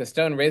Yaakov took a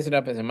stone, raised it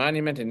up as a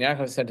monument, and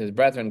Yaakov said to his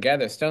brethren,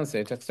 gather stones. So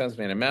they took stones,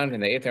 made a mound,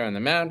 and they ate there on the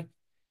mound.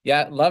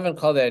 Lavan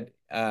called it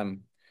Yagar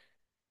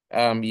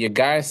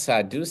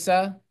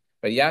Sadusa,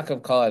 but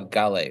Yaakov called it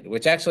Galed,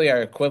 which actually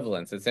are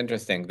equivalents. It's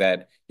interesting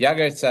that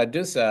Yagar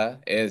Sadusa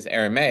is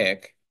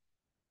Aramaic,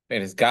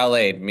 and his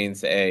Galed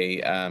means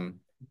as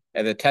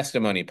a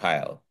testimony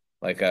pile,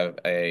 like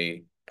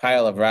a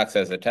pile of rocks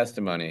as a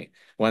testimony.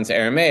 One's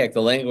Aramaic,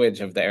 the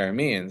language of the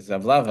Arameans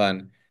of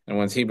Lavan, and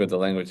one's Hebrew, the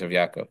language of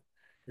Yaakov.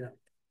 Yeah.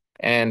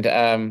 And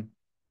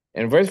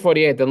in verse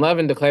 48, then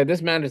Lavan declared,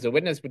 this mound is a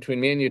witness between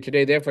me and you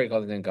today, therefore he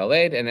called it in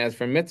Galed. And as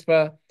for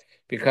Mitzvah,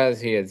 because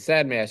he had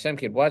said, may Hashem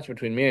keep watch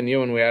between me and you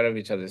when we are out of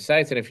each other's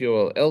sights. And if you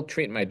will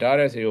ill-treat my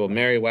daughters, you will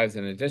marry wives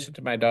in addition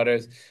to my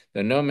daughters,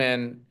 though no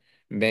man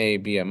may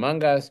be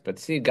among us. But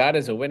see, God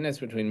is a witness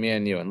between me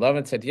and you. And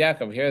Lavan said to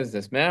Yaakov, here is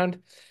this mound,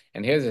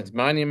 and here's this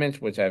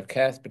monument which I have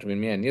cast between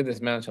me and you.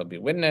 This mound shall be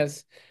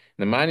witness.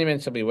 The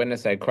monument shall be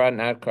witness. I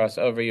not cross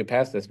over you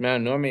past this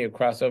mound, nor may you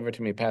cross over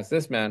to me past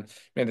this mound.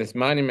 May this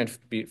monument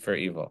be for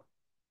evil.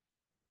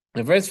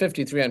 In verse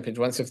 53 on page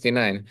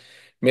 169,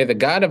 may the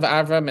God of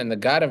Avram and the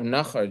God of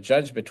Nachor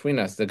judge between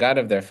us, the God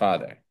of their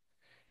father.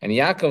 And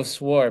Yaakov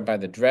swore by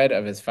the dread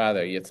of his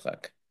father,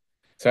 Yitzchak.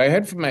 So I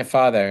heard from my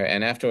father,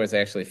 and afterwards I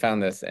actually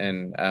found this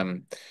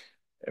from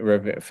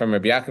Rabbi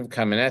Yaakov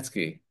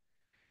Kamenetsky,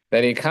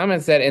 that he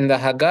comments that in the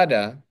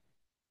Haggadah,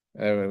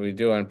 we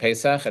do on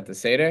Pesach at the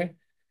Seder,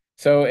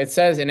 so it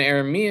says an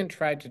Aramean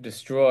tried to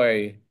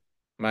destroy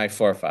my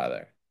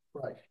forefather.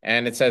 Right.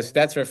 And it says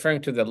that's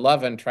referring to the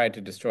Lavan tried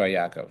to destroy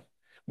Yaakov.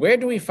 Where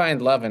do we find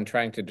Lavan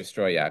trying to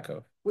destroy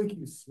Yaakov? We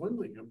keep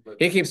swindling him, but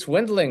He keeps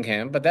swindling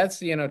him, but that's,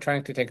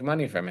 trying to take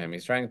money from him.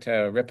 He's trying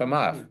to rip him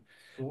off.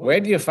 Where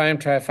do you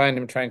find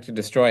him trying to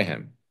destroy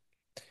him?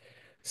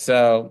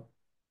 So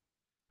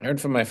I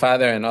heard from my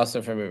father and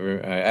also from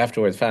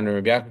afterwards found in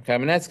Rabbi Yaakov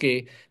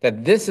Kamenetsky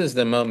that this is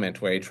the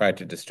moment where he tried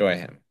to destroy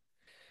him.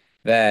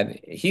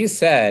 That he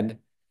said,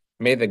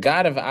 may the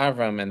God of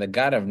Avram and the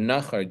God of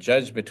Nachor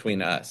judge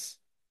between us.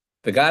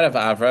 The God of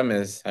Avram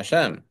is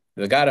Hashem.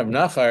 The God of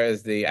Nachor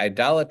is the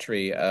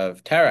idolatry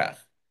of Terach.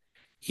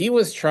 He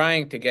was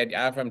trying to get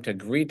Avram to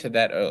agree to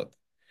that oath,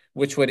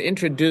 which would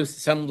introduce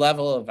some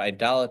level of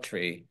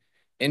idolatry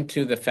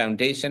into the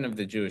foundation of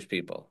the Jewish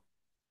people.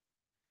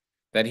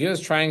 That he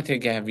was trying to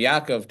have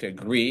Yaakov to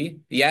agree,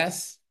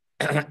 yes,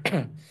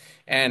 and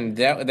And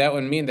that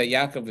would mean that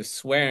Yaakov is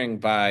swearing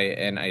by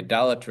an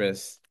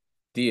idolatrous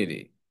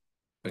deity,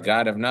 the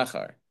god of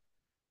Nachar.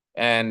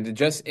 And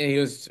just he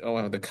was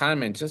the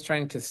comment just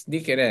trying to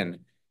sneak it in,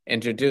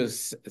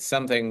 introduce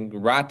something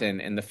rotten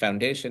in the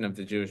foundation of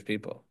the Jewish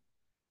people,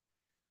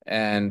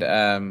 and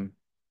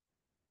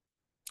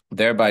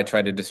thereby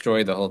try to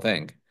destroy the whole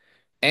thing.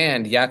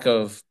 And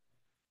Yaakov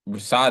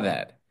saw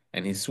that,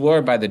 and he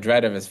swore by the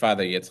dread of his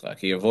father Yitzchak.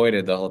 He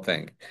avoided the whole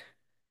thing.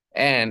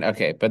 And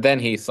okay, but then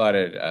he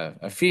slaughtered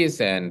a feast,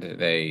 and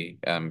they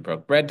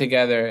broke bread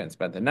together and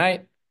spent the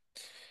night.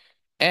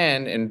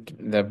 And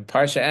the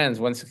Parsha ends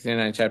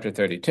 169, chapter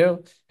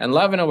 32. And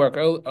Lavan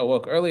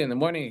awoke early in the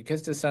morning. He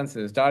kissed his sons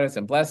and his daughters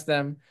and blessed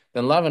them.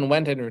 Then Lavan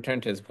went and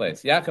returned to his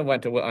place. Yaakov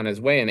went on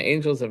his way, and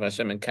angels of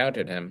Hashem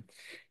encountered him.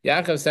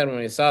 Yaakov said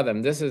when he saw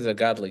them, "This is a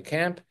godly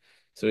camp."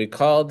 So he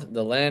called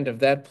the land of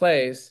that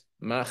place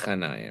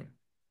Machanaim.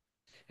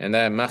 And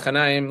that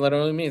Machanaim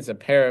literally means a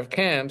pair of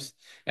camps.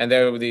 And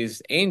there were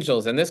these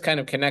angels, and this kind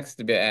of connects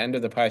to the end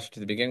of the Parsha to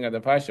the beginning of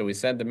the Parsha. We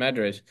said the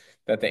Medrash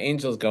that the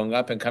angels going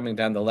up and coming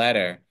down the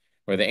ladder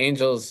were the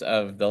angels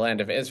of the land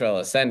of Israel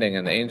ascending,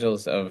 and the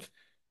angels of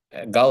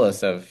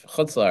Galus, of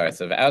Chutz La'aretz,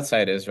 of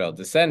outside Israel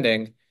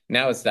descending.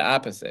 Now it's the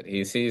opposite.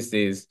 He sees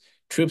these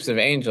troops of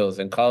angels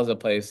and calls the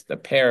place the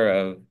pair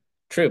of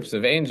troops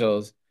of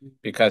angels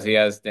because he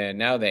has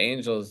now the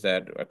angels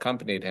that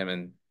accompanied him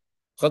in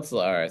Chutz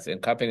La'aretz,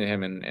 accompanying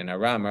him in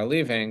Aram, are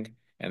leaving,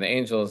 and the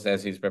angels,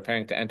 as he's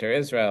preparing to enter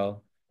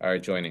Israel, are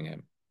joining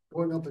him.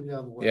 Going up and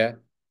down the way. Yeah.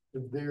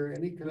 Is there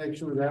any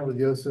connection with that with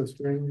Yosef's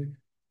dream?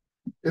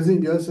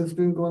 Isn't Joseph's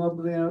dream going up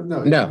and down?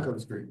 No, No.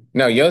 Jacob's dream.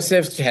 No,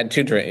 Yosef had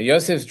two dreams.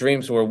 Yosef's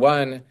dreams were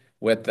one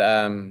with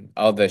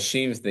all the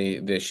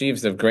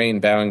sheaves of grain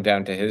bowing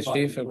down to his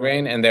sheaf of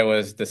grain, and there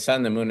was the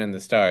sun, the moon, and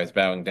the stars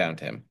bowing down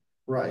to him.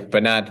 Right.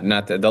 But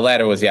not the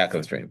latter was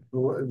Yaakov's dream.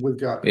 With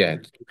Jacob. Yeah.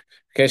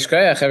 Okay,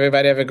 shkoyach,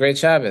 everybody have a great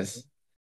Shabbos.